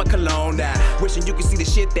nights you smell my cologne now. Wishing you could see the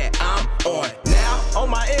shit that I'm on now. On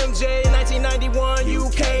my MJ 1991, you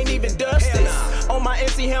can't even dust this. On my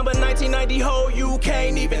MC Hammer 1990 ho, you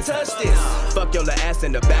can't even touch this. Fuck your little ass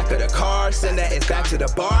in the back of the car. Send that ass back to the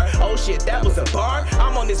bar. Oh shit, that was a bar.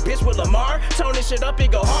 I'm on this bitch with Lamar. Turn this shit up,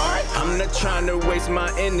 it go hard. I'm not trying to waste my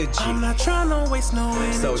energy. I'm not trying to waste no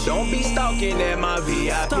energy. So don't be stalking at my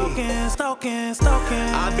VIP. Stalking.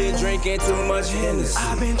 I've been drinking too much Hennessy.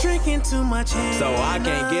 I've been drinking too much Hennessy. So I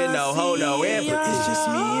can't get no hoe, no empathy. It's just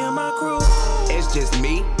me and my crew. It's just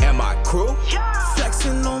me and my crew.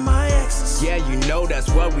 Flexing on my exes. Yeah, you know that's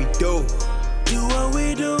what we do. Do what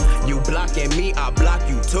we do. You blocking me, I block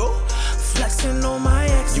you too. Flexing on my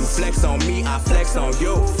exes. You flex on me, I flex on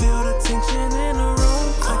you. Feel the tension in the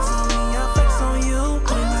room. Flex on me, I flex on you.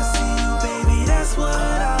 When I see you, baby, that's what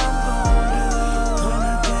I'm gon' do. When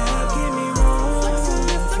I dab, give me room.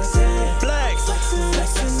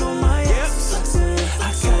 Flexing on my exes. I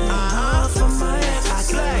got no love for my ex.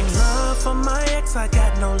 I got no love for my ex. I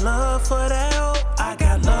got no love for that hoe. I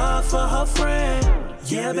got love for her friend.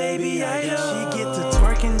 Yeah, baby, I do. She get to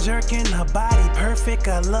twerking, jerking, her body perfect.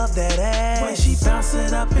 I love that ass. When she bounce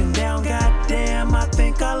it up and down, goddamn, I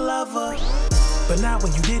think I love her. But not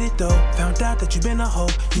when you did it though. Found out that you been a hoe.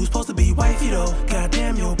 You was supposed to be wifey though.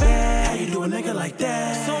 Goddamn, you're bad. How you do a nigga like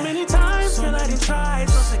that? So many times, girl, I done tried.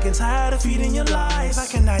 So sick and tired of feeding your lies. I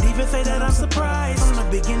cannot even say that I'm surprised. From the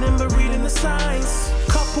beginning, but reading the signs.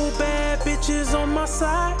 Couple bad bitches on my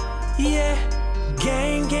side. Yeah.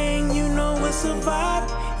 Gang, you know it's a vibe,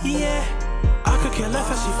 yeah. I could care less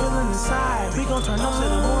how she feeling inside. We gon' turn up till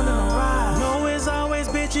the morning and ride. Know it's always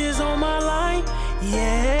bitches on my line,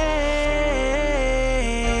 yeah.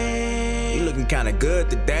 You looking kinda good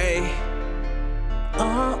today.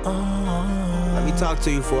 Let me talk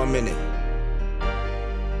to you for a minute.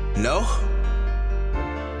 No?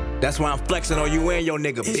 That's why I'm flexing on you and your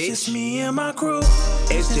nigga, bitch. It's just me and my crew.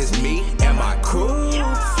 It's just me and my crew.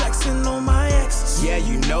 Flexing on my exes. Yeah,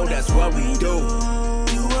 you know that's what we do.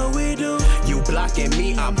 Do what we do. You blocking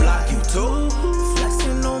me, I block you too.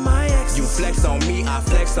 Flexing on my exes. You flex on me, I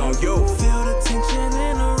flex on you. Feel the tension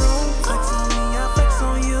in the room. Flex on me, I flex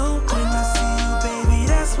on you. When I see you, baby,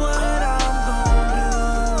 that's what I'm gon' do.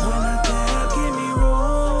 When I dab, give me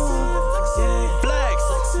room.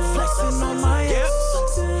 Flexing on my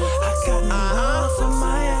exes. I got no love for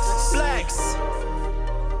my exes. Flex.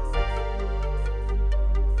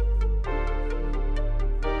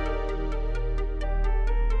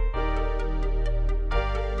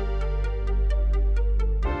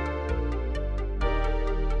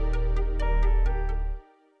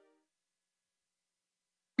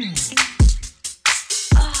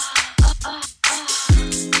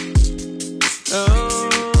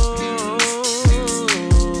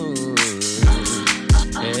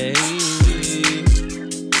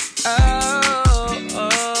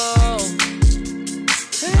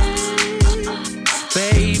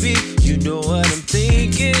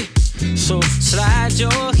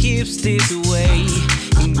 This way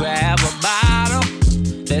and grab a bottle.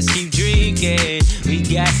 Let's keep drinking. We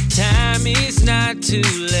got time, it's not too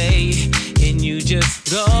late. And you just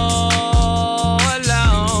go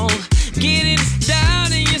along, getting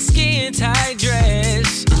down in your skin tight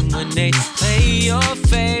dress. And when they play your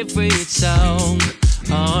favorite song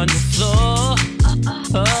on the floor,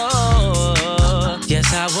 oh,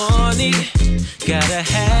 yes, I want it, gotta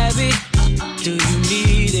have it. Do you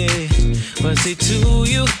need it? What's it to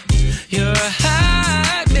you? You're a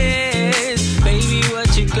hot man.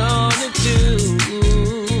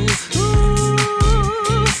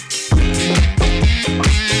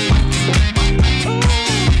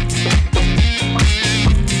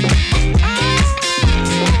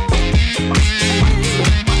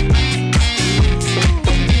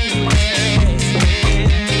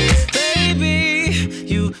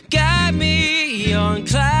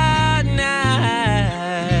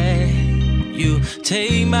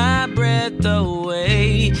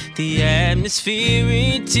 atmosphere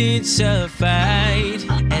intensified.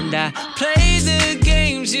 And I play the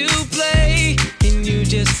games you play, and you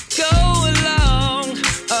just go along.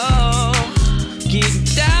 Oh,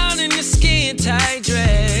 get down in the skin tight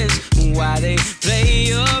dress while they play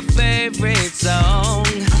your favorite song.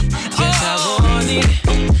 Yes, I want it,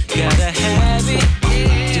 gotta have it. Do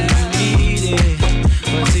you need it?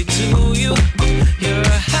 What's it to you? You're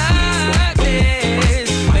a hot mess.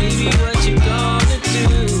 Baby, what you gonna do?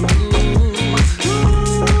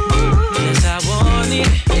 Yes, I want it,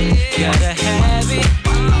 gotta have it.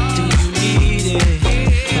 Do you need it?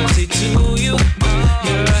 What's it to you?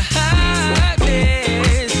 You're a hot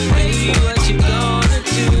mess. Baby, what you gonna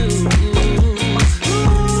do?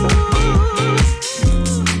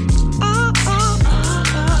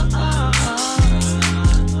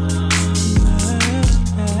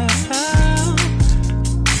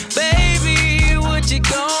 Baby, what you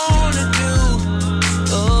gonna do?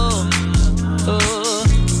 Oh, oh,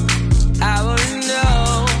 I wanna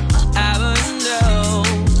know,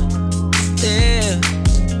 yeah.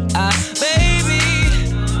 Baby,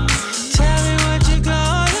 tell me what you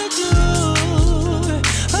gonna do.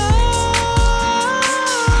 Oh,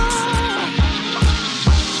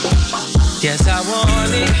 yes, I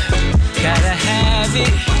want it, gotta have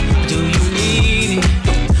it. Do you need it?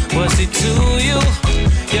 What's it to you?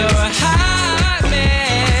 You're a hot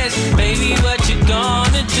mess. Baby, what you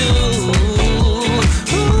gonna do?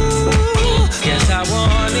 Ooh, yes, I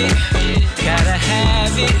want it, gotta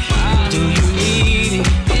have it. Do you need it?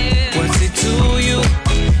 What's it to you?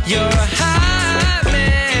 You're a hot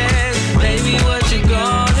mess. Baby, what you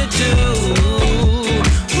gonna do?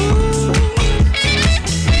 Ooh.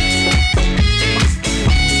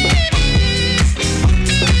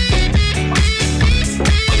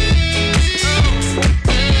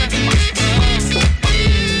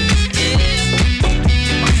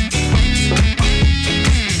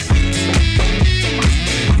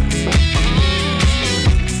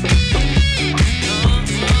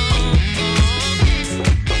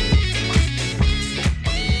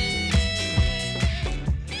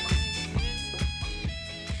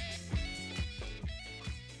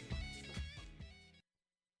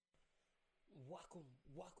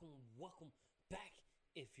 Welcome back.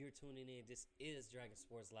 If you're tuning in, this is Dragon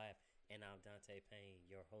Sports Live, and I'm Dante Payne,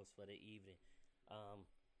 your host for the evening.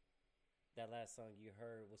 That last song you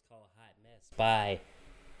heard was called Hot Mess by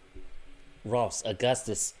Ross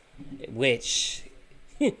Augustus, which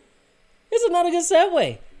is another good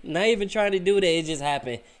segue. Not even trying to do that, it just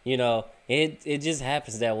happened. You know, it just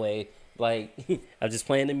happens that way. Like, I'm just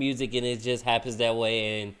playing the music and it just happens that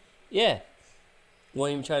way, and yeah,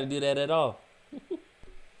 won't even try to do that at all.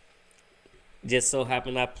 Just so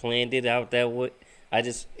happened I planned it out that way. I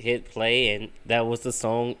just hit play and that was the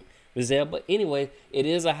song was there. But anyway, it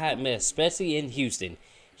is a hot mess, especially in Houston.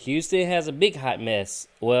 Houston has a big hot mess.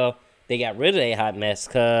 Well, they got rid of a hot mess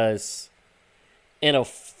because in a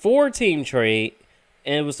 4-team trade,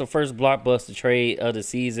 and it was the first blockbuster trade of the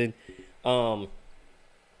season,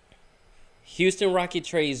 Houston Rocket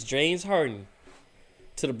trades James Harden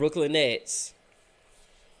to the Brooklyn Nets.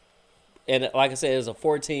 And like I said, it was a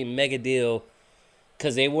 4-team mega deal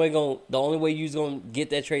because they weren't going. The only way you was going to get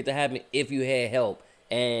that trade to happen if you had help,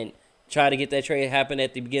 and try to get that trade to happen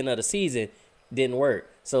at the beginning of the season didn't work.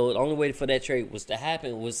 So the only way for that trade was to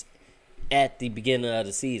happen was at the beginning of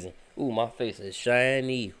the season. Ooh, my face is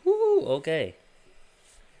shiny. Woo, okay.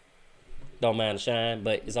 Don't mind the shine,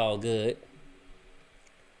 but it's all good.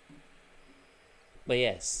 But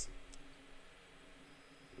yes,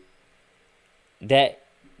 that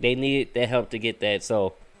they needed that help to get that.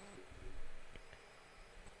 So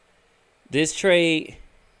this trade,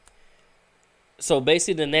 so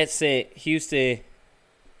basically the Nets sent Houston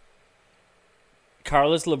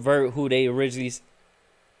Carlos LeVert, who they originally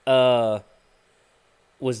was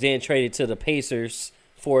then traded to the Pacers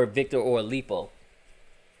for Victor Oladipo.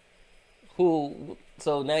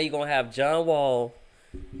 So now you're gonna have John Wall,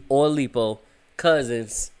 Oladipo,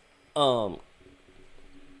 Cousins,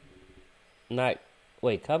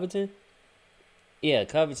 Covington? Yeah,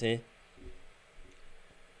 Covington.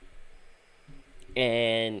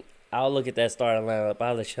 And I'll look at that starting lineup.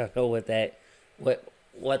 I'll let y'all know what that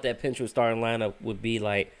potential starting lineup would be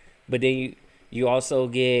like. But then you also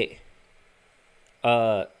get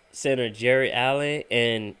center Jared Allen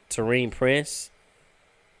and Taurean Prince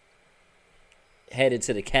headed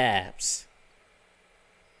to the Cavs,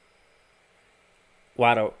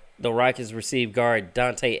 while the Rockets receive guard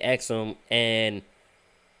Dante Exum and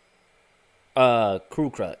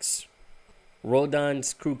Rodon's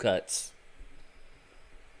Kukoc,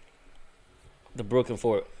 the Brooklyn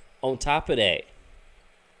Fort. On top of that,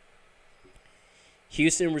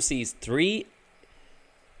 Houston receives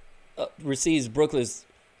Brooklyn's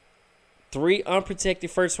 3 unprotected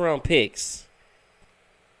first round picks.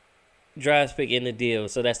 Draft pick in the deal.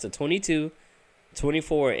 So that's the 22,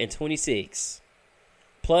 24, and 26.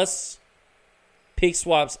 Plus pick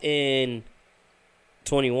swaps in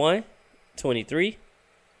 21, 23,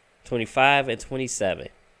 25, and 27.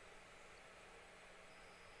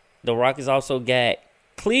 The Rockets also got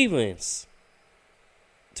Cleveland's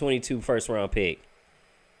 22 first round pick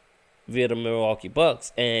via the Milwaukee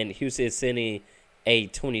Bucks, and Houston is sending a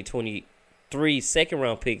 2023 second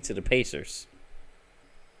round pick to the Pacers.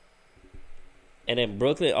 And then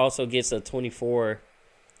Brooklyn also gets a 24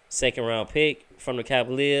 second round pick from the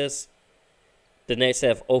Cavaliers. The Nets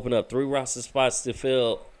have opened up 3 roster spots to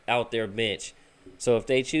fill out their bench. So if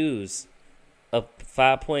they choose a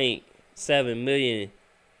 $5.7 million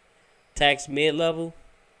tax mid-level,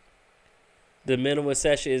 the minimum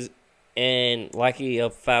exception is and likely a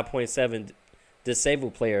 5.7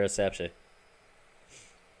 disabled player exception.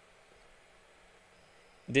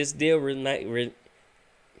 This deal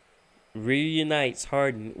reunites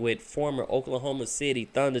Harden with former Oklahoma City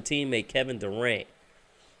Thunder teammate Kevin Durant,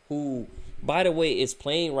 who, by the way, is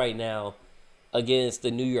playing right now against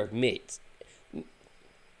the New York Knicks.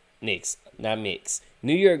 New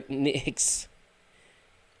York Knicks.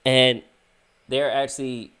 And they're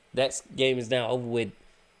actually, that game is now over with.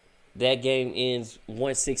 That game ends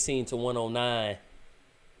 116 to 109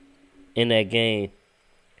 in that game.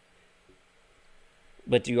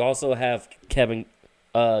 But you also have Kyrie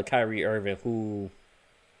Irving, who,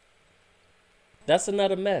 that's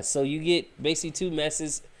another mess. So you get basically 2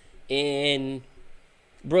 messes in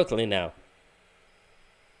Brooklyn now.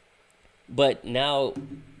 But now,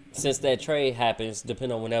 since that trade happens,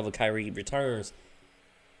 depending on whenever Kyrie returns,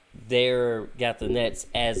 they're got the Nets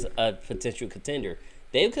as a potential contender.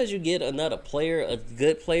 Because you get another player, a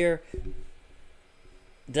good player,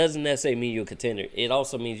 doesn't necessarily mean you're a contender. It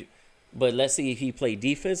also means, but let's see if he play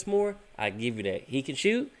defense more. I give you that. He can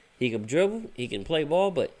shoot, he can dribble, he can play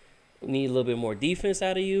ball, but we need a little bit more defense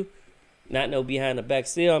out of you. Not no behind the back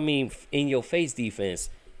still. I mean, in your face defense.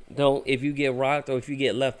 Don't, if you get rocked or if you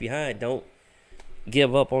get left behind, don't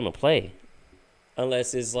give up on the play.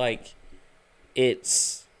 Unless it's like,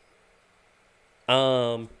 it's,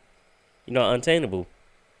 untainable.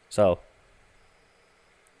 So,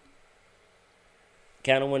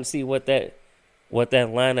 kind of want to see what that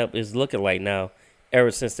lineup is looking like now,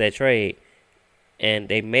 ever since that trade. And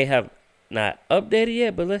they may have not updated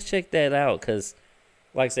yet, but let's check that out. Because,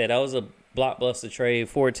 like I said, that was a blockbuster trade,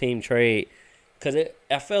 4-team trade. Because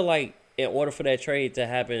I felt like in order for that trade to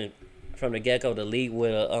happen from the get-go, the league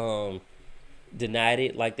would have denied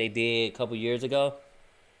it like they did a couple years ago.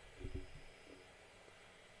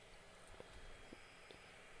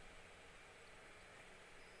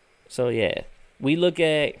 So, yeah, we look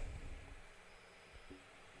at,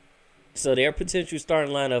 so their potential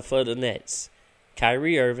starting lineup for the Nets: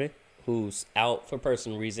 Kyrie Irving, who's out for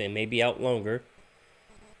personal reason and may be out longer;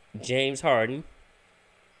 James Harden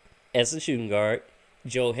as a shooting guard;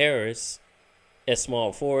 Joe Harris as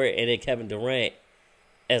small forward; and then Kevin Durant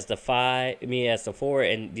as the as the forward,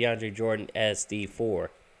 and DeAndre Jordan as the 4.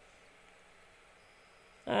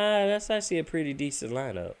 That's actually a pretty decent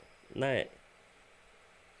lineup. Not.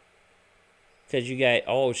 Because you got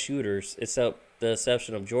all shooters, except the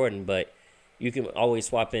exception of Jordan, but you can always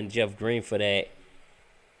swap in Jeff Green for that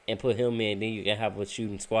and put him in, then you can have a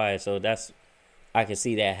shooting squad. So I can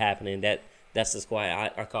see that happening. That's the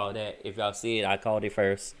squad. I call that. If y'all see it, I called it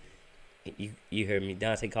first. You heard me.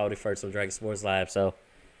 Dante called it first on Dragon Sports Live. So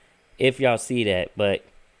if y'all see that, but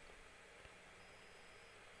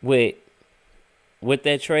with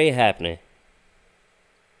that trade happening,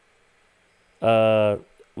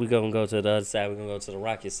 we're going to go to the other side. We're going to go to the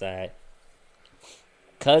Rockets side.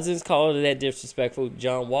 Cousins called it that disrespectful.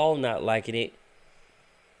 John Wall not liking it.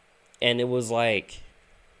 And it was like,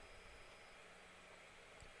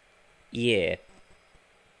 yeah.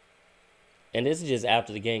 And this is just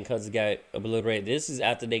after the game. Cousins got obliterated. This is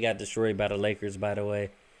after they got destroyed by the Lakers, by the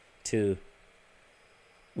way, too.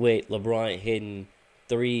 With LeBron hitting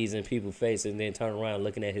threes in people's faces and then turn around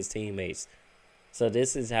looking at his teammates. So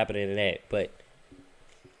this is happening in that. But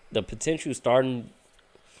the potential starting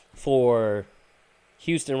for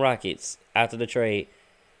Houston Rockets after the trade,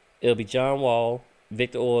 it'll be John Wall,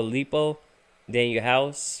 Victor Oladipo, Daniel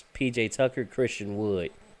House, P.J. Tucker, Christian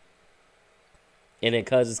Wood. And then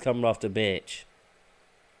Cousins coming off the bench,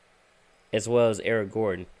 as well as Eric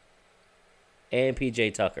Gordon and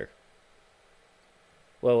P.J. Tucker.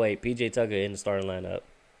 Well, wait, P.J. Tucker in the starting lineup.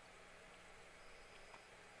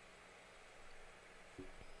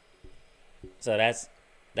 So that's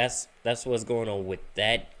what's going on with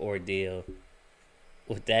that ordeal,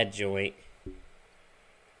 with that joint.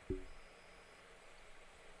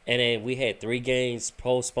 And then we had 3 games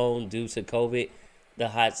postponed due to COVID.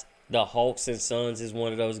 The Hawks and Suns is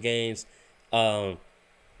one of those games.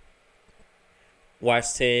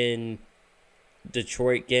 Washington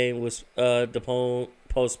Detroit game was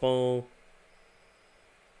postponed.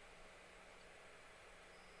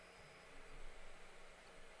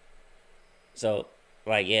 So,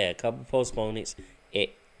 like, yeah, a couple postponements.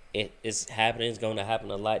 It's happening. It's going to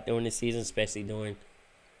happen a lot during the season, especially during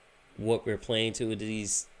what we're playing to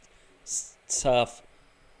these tough,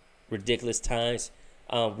 ridiculous times.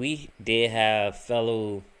 We did have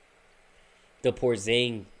fellow the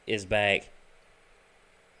Porzingis is back,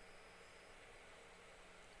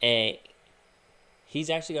 and he's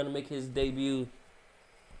actually going to make his debut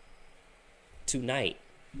tonight,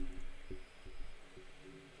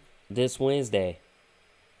 this Wednesday.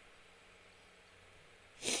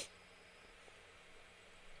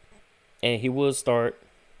 And he will start,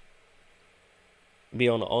 be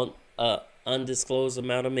on an undisclosed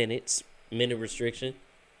amount of minute restriction.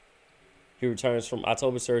 He returns from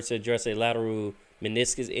October 3rd to address a lateral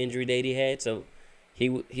meniscus injury that he had, so he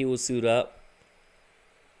will suit up.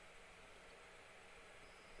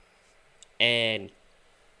 And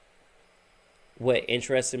what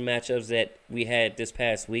interesting matchups that we had this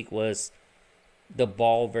past week was the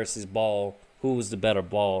ball versus ball. Who was the better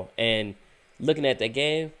ball? And looking at that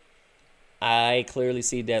game, I clearly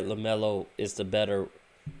see that LaMelo is the better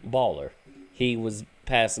baller. He was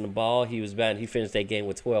passing the ball. He was bad. He finished that game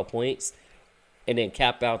with 12 points. And then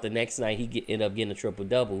cap out the next night, he ended up getting a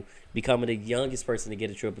triple-double, becoming the youngest person to get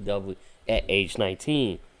a triple-double at age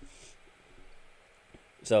 19.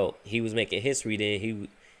 So he was making history then.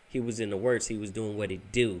 He was in the works. He was doing what he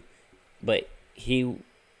do. But he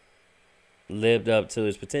lived up to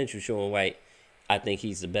his potential, showing why I think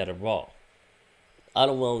he's the better ball.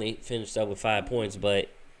 Otto only finished up with 5 points, but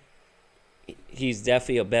he's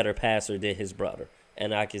definitely a better passer than his brother.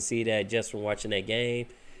 And I can see that just from watching that game.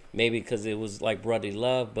 Maybe because it was like brotherly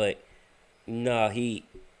love, but no,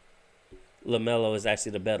 LaMelo is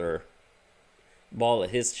actually the better baller.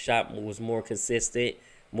 His shot was more consistent,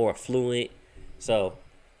 more fluent. So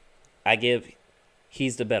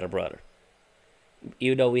he's the better brother.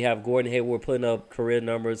 Even though we have Gordon Hayward putting up career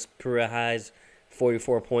numbers, career highs,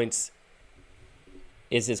 44 points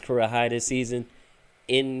is his career high this season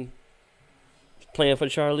in playing for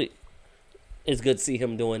Charlotte. It's good to see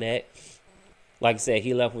him doing that. Like I said,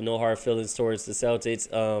 he left with no hard feelings towards the Celtics.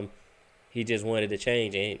 He just wanted to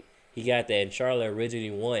change, and he got that. And Charlotte originally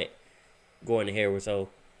wanted Gordon Hayward, so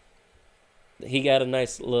he got a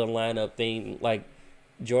nice little lineup thing. Like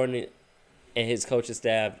Jordan and his coaching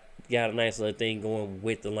staff got a nice little thing going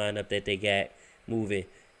with the lineup that they got moving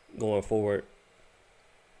going forward.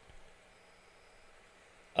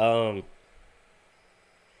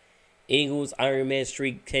 Eagles Iron Man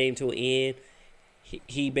streak came to an end.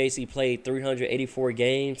 He basically played 384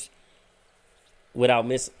 games without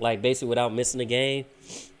missing a game.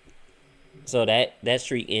 So that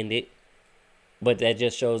streak ended. But that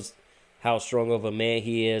just shows how strong of a man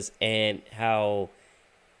he is and how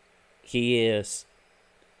he is.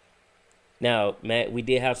 Now, Matt, we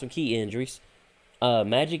did have some key injuries.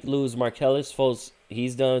 Magic lose Markellus Fultz.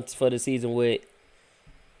 He's done for the season with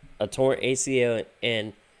a torn ACL.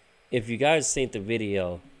 And if you guys seen the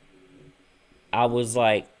video, I was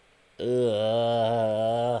like,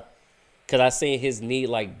 ugh. Because I seen his knee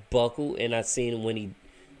like buckle, and I seen when he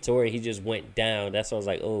tore it, he just went down. That's why I was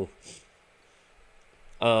like, oh.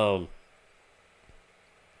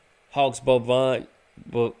 Hawks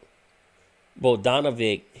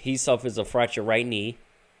Bogdanovic, he suffers a fractured right knee.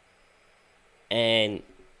 And,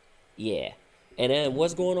 yeah. And then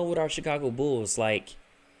what's going on with our Chicago Bulls? Like,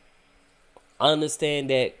 I understand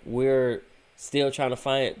that we're still trying to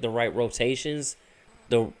find the right rotations,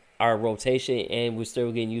 our rotation, and we're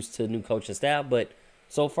still getting used to new coaching staff. But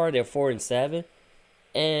so far, they're 4-7,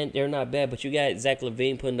 and they're not bad. But you got Zach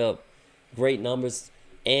LaVine putting up great numbers,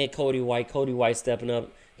 and Cody White stepping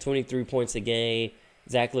up 23 points a game.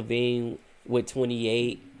 Zach LaVine with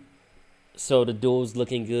 28. So the duo's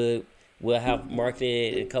looking good. We'll have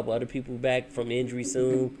Marketing and a couple other people back from injury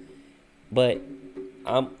soon. But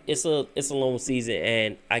it's a long season,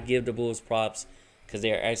 and I give the Bulls props because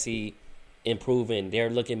they're actually improving. They're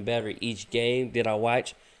looking better each game that I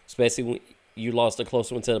watch, especially when you lost a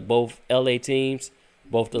close one to both LA teams,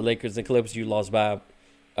 both the Lakers and Clippers. You lost by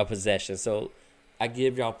a possession. So I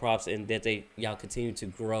give y'all props, and that y'all continue to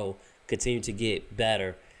grow, continue to get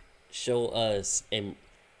better, show us, and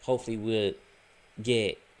hopefully we'll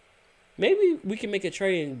get Maybe we can make a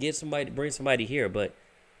trade and bring somebody here, but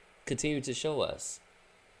continue to show us.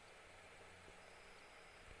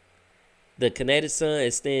 The Connecticut Sun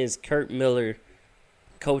extends Kurt Miller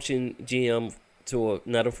coaching GM to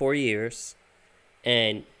another 4 years.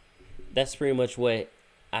 And that's pretty much what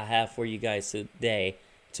I have for you guys today.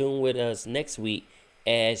 Tune with us next week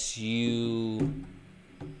as you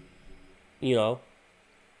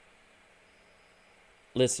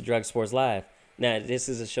listen to Drug Sports Live. Now, this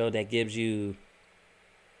is a show that gives you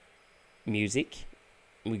music.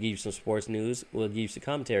 We give you some sports news. We'll give you some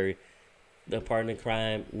commentary. The partner in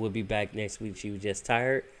crime will be back next week. She was just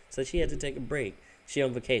tired, so she had to take a break. She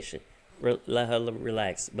on vacation. Let her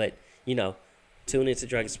relax. But, tune into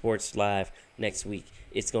Dragon Sports Live next week.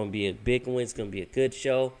 It's going to be a big one. It's going to be a good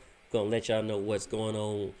show. Going to let y'all know what's going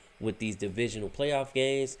on with these divisional playoff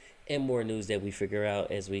games and more news that we figure out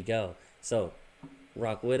as we go. So,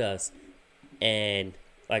 rock with us. And,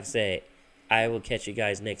 like I said, I will catch you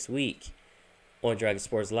guys next week on Dragon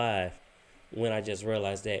Sports Live when I just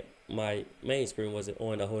realized that my main screen wasn't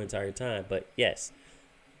on the whole entire time. But, yes,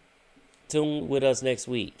 tune with us next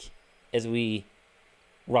week as we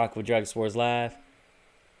rock with Dragon Sports Live.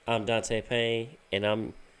 I'm Dante Payne, and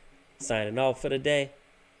I'm signing off for the day.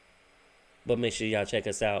 But make sure y'all check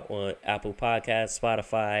us out on Apple Podcasts,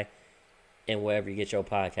 Spotify, and wherever you get your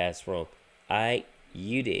podcasts from. All right,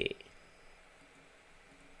 you did.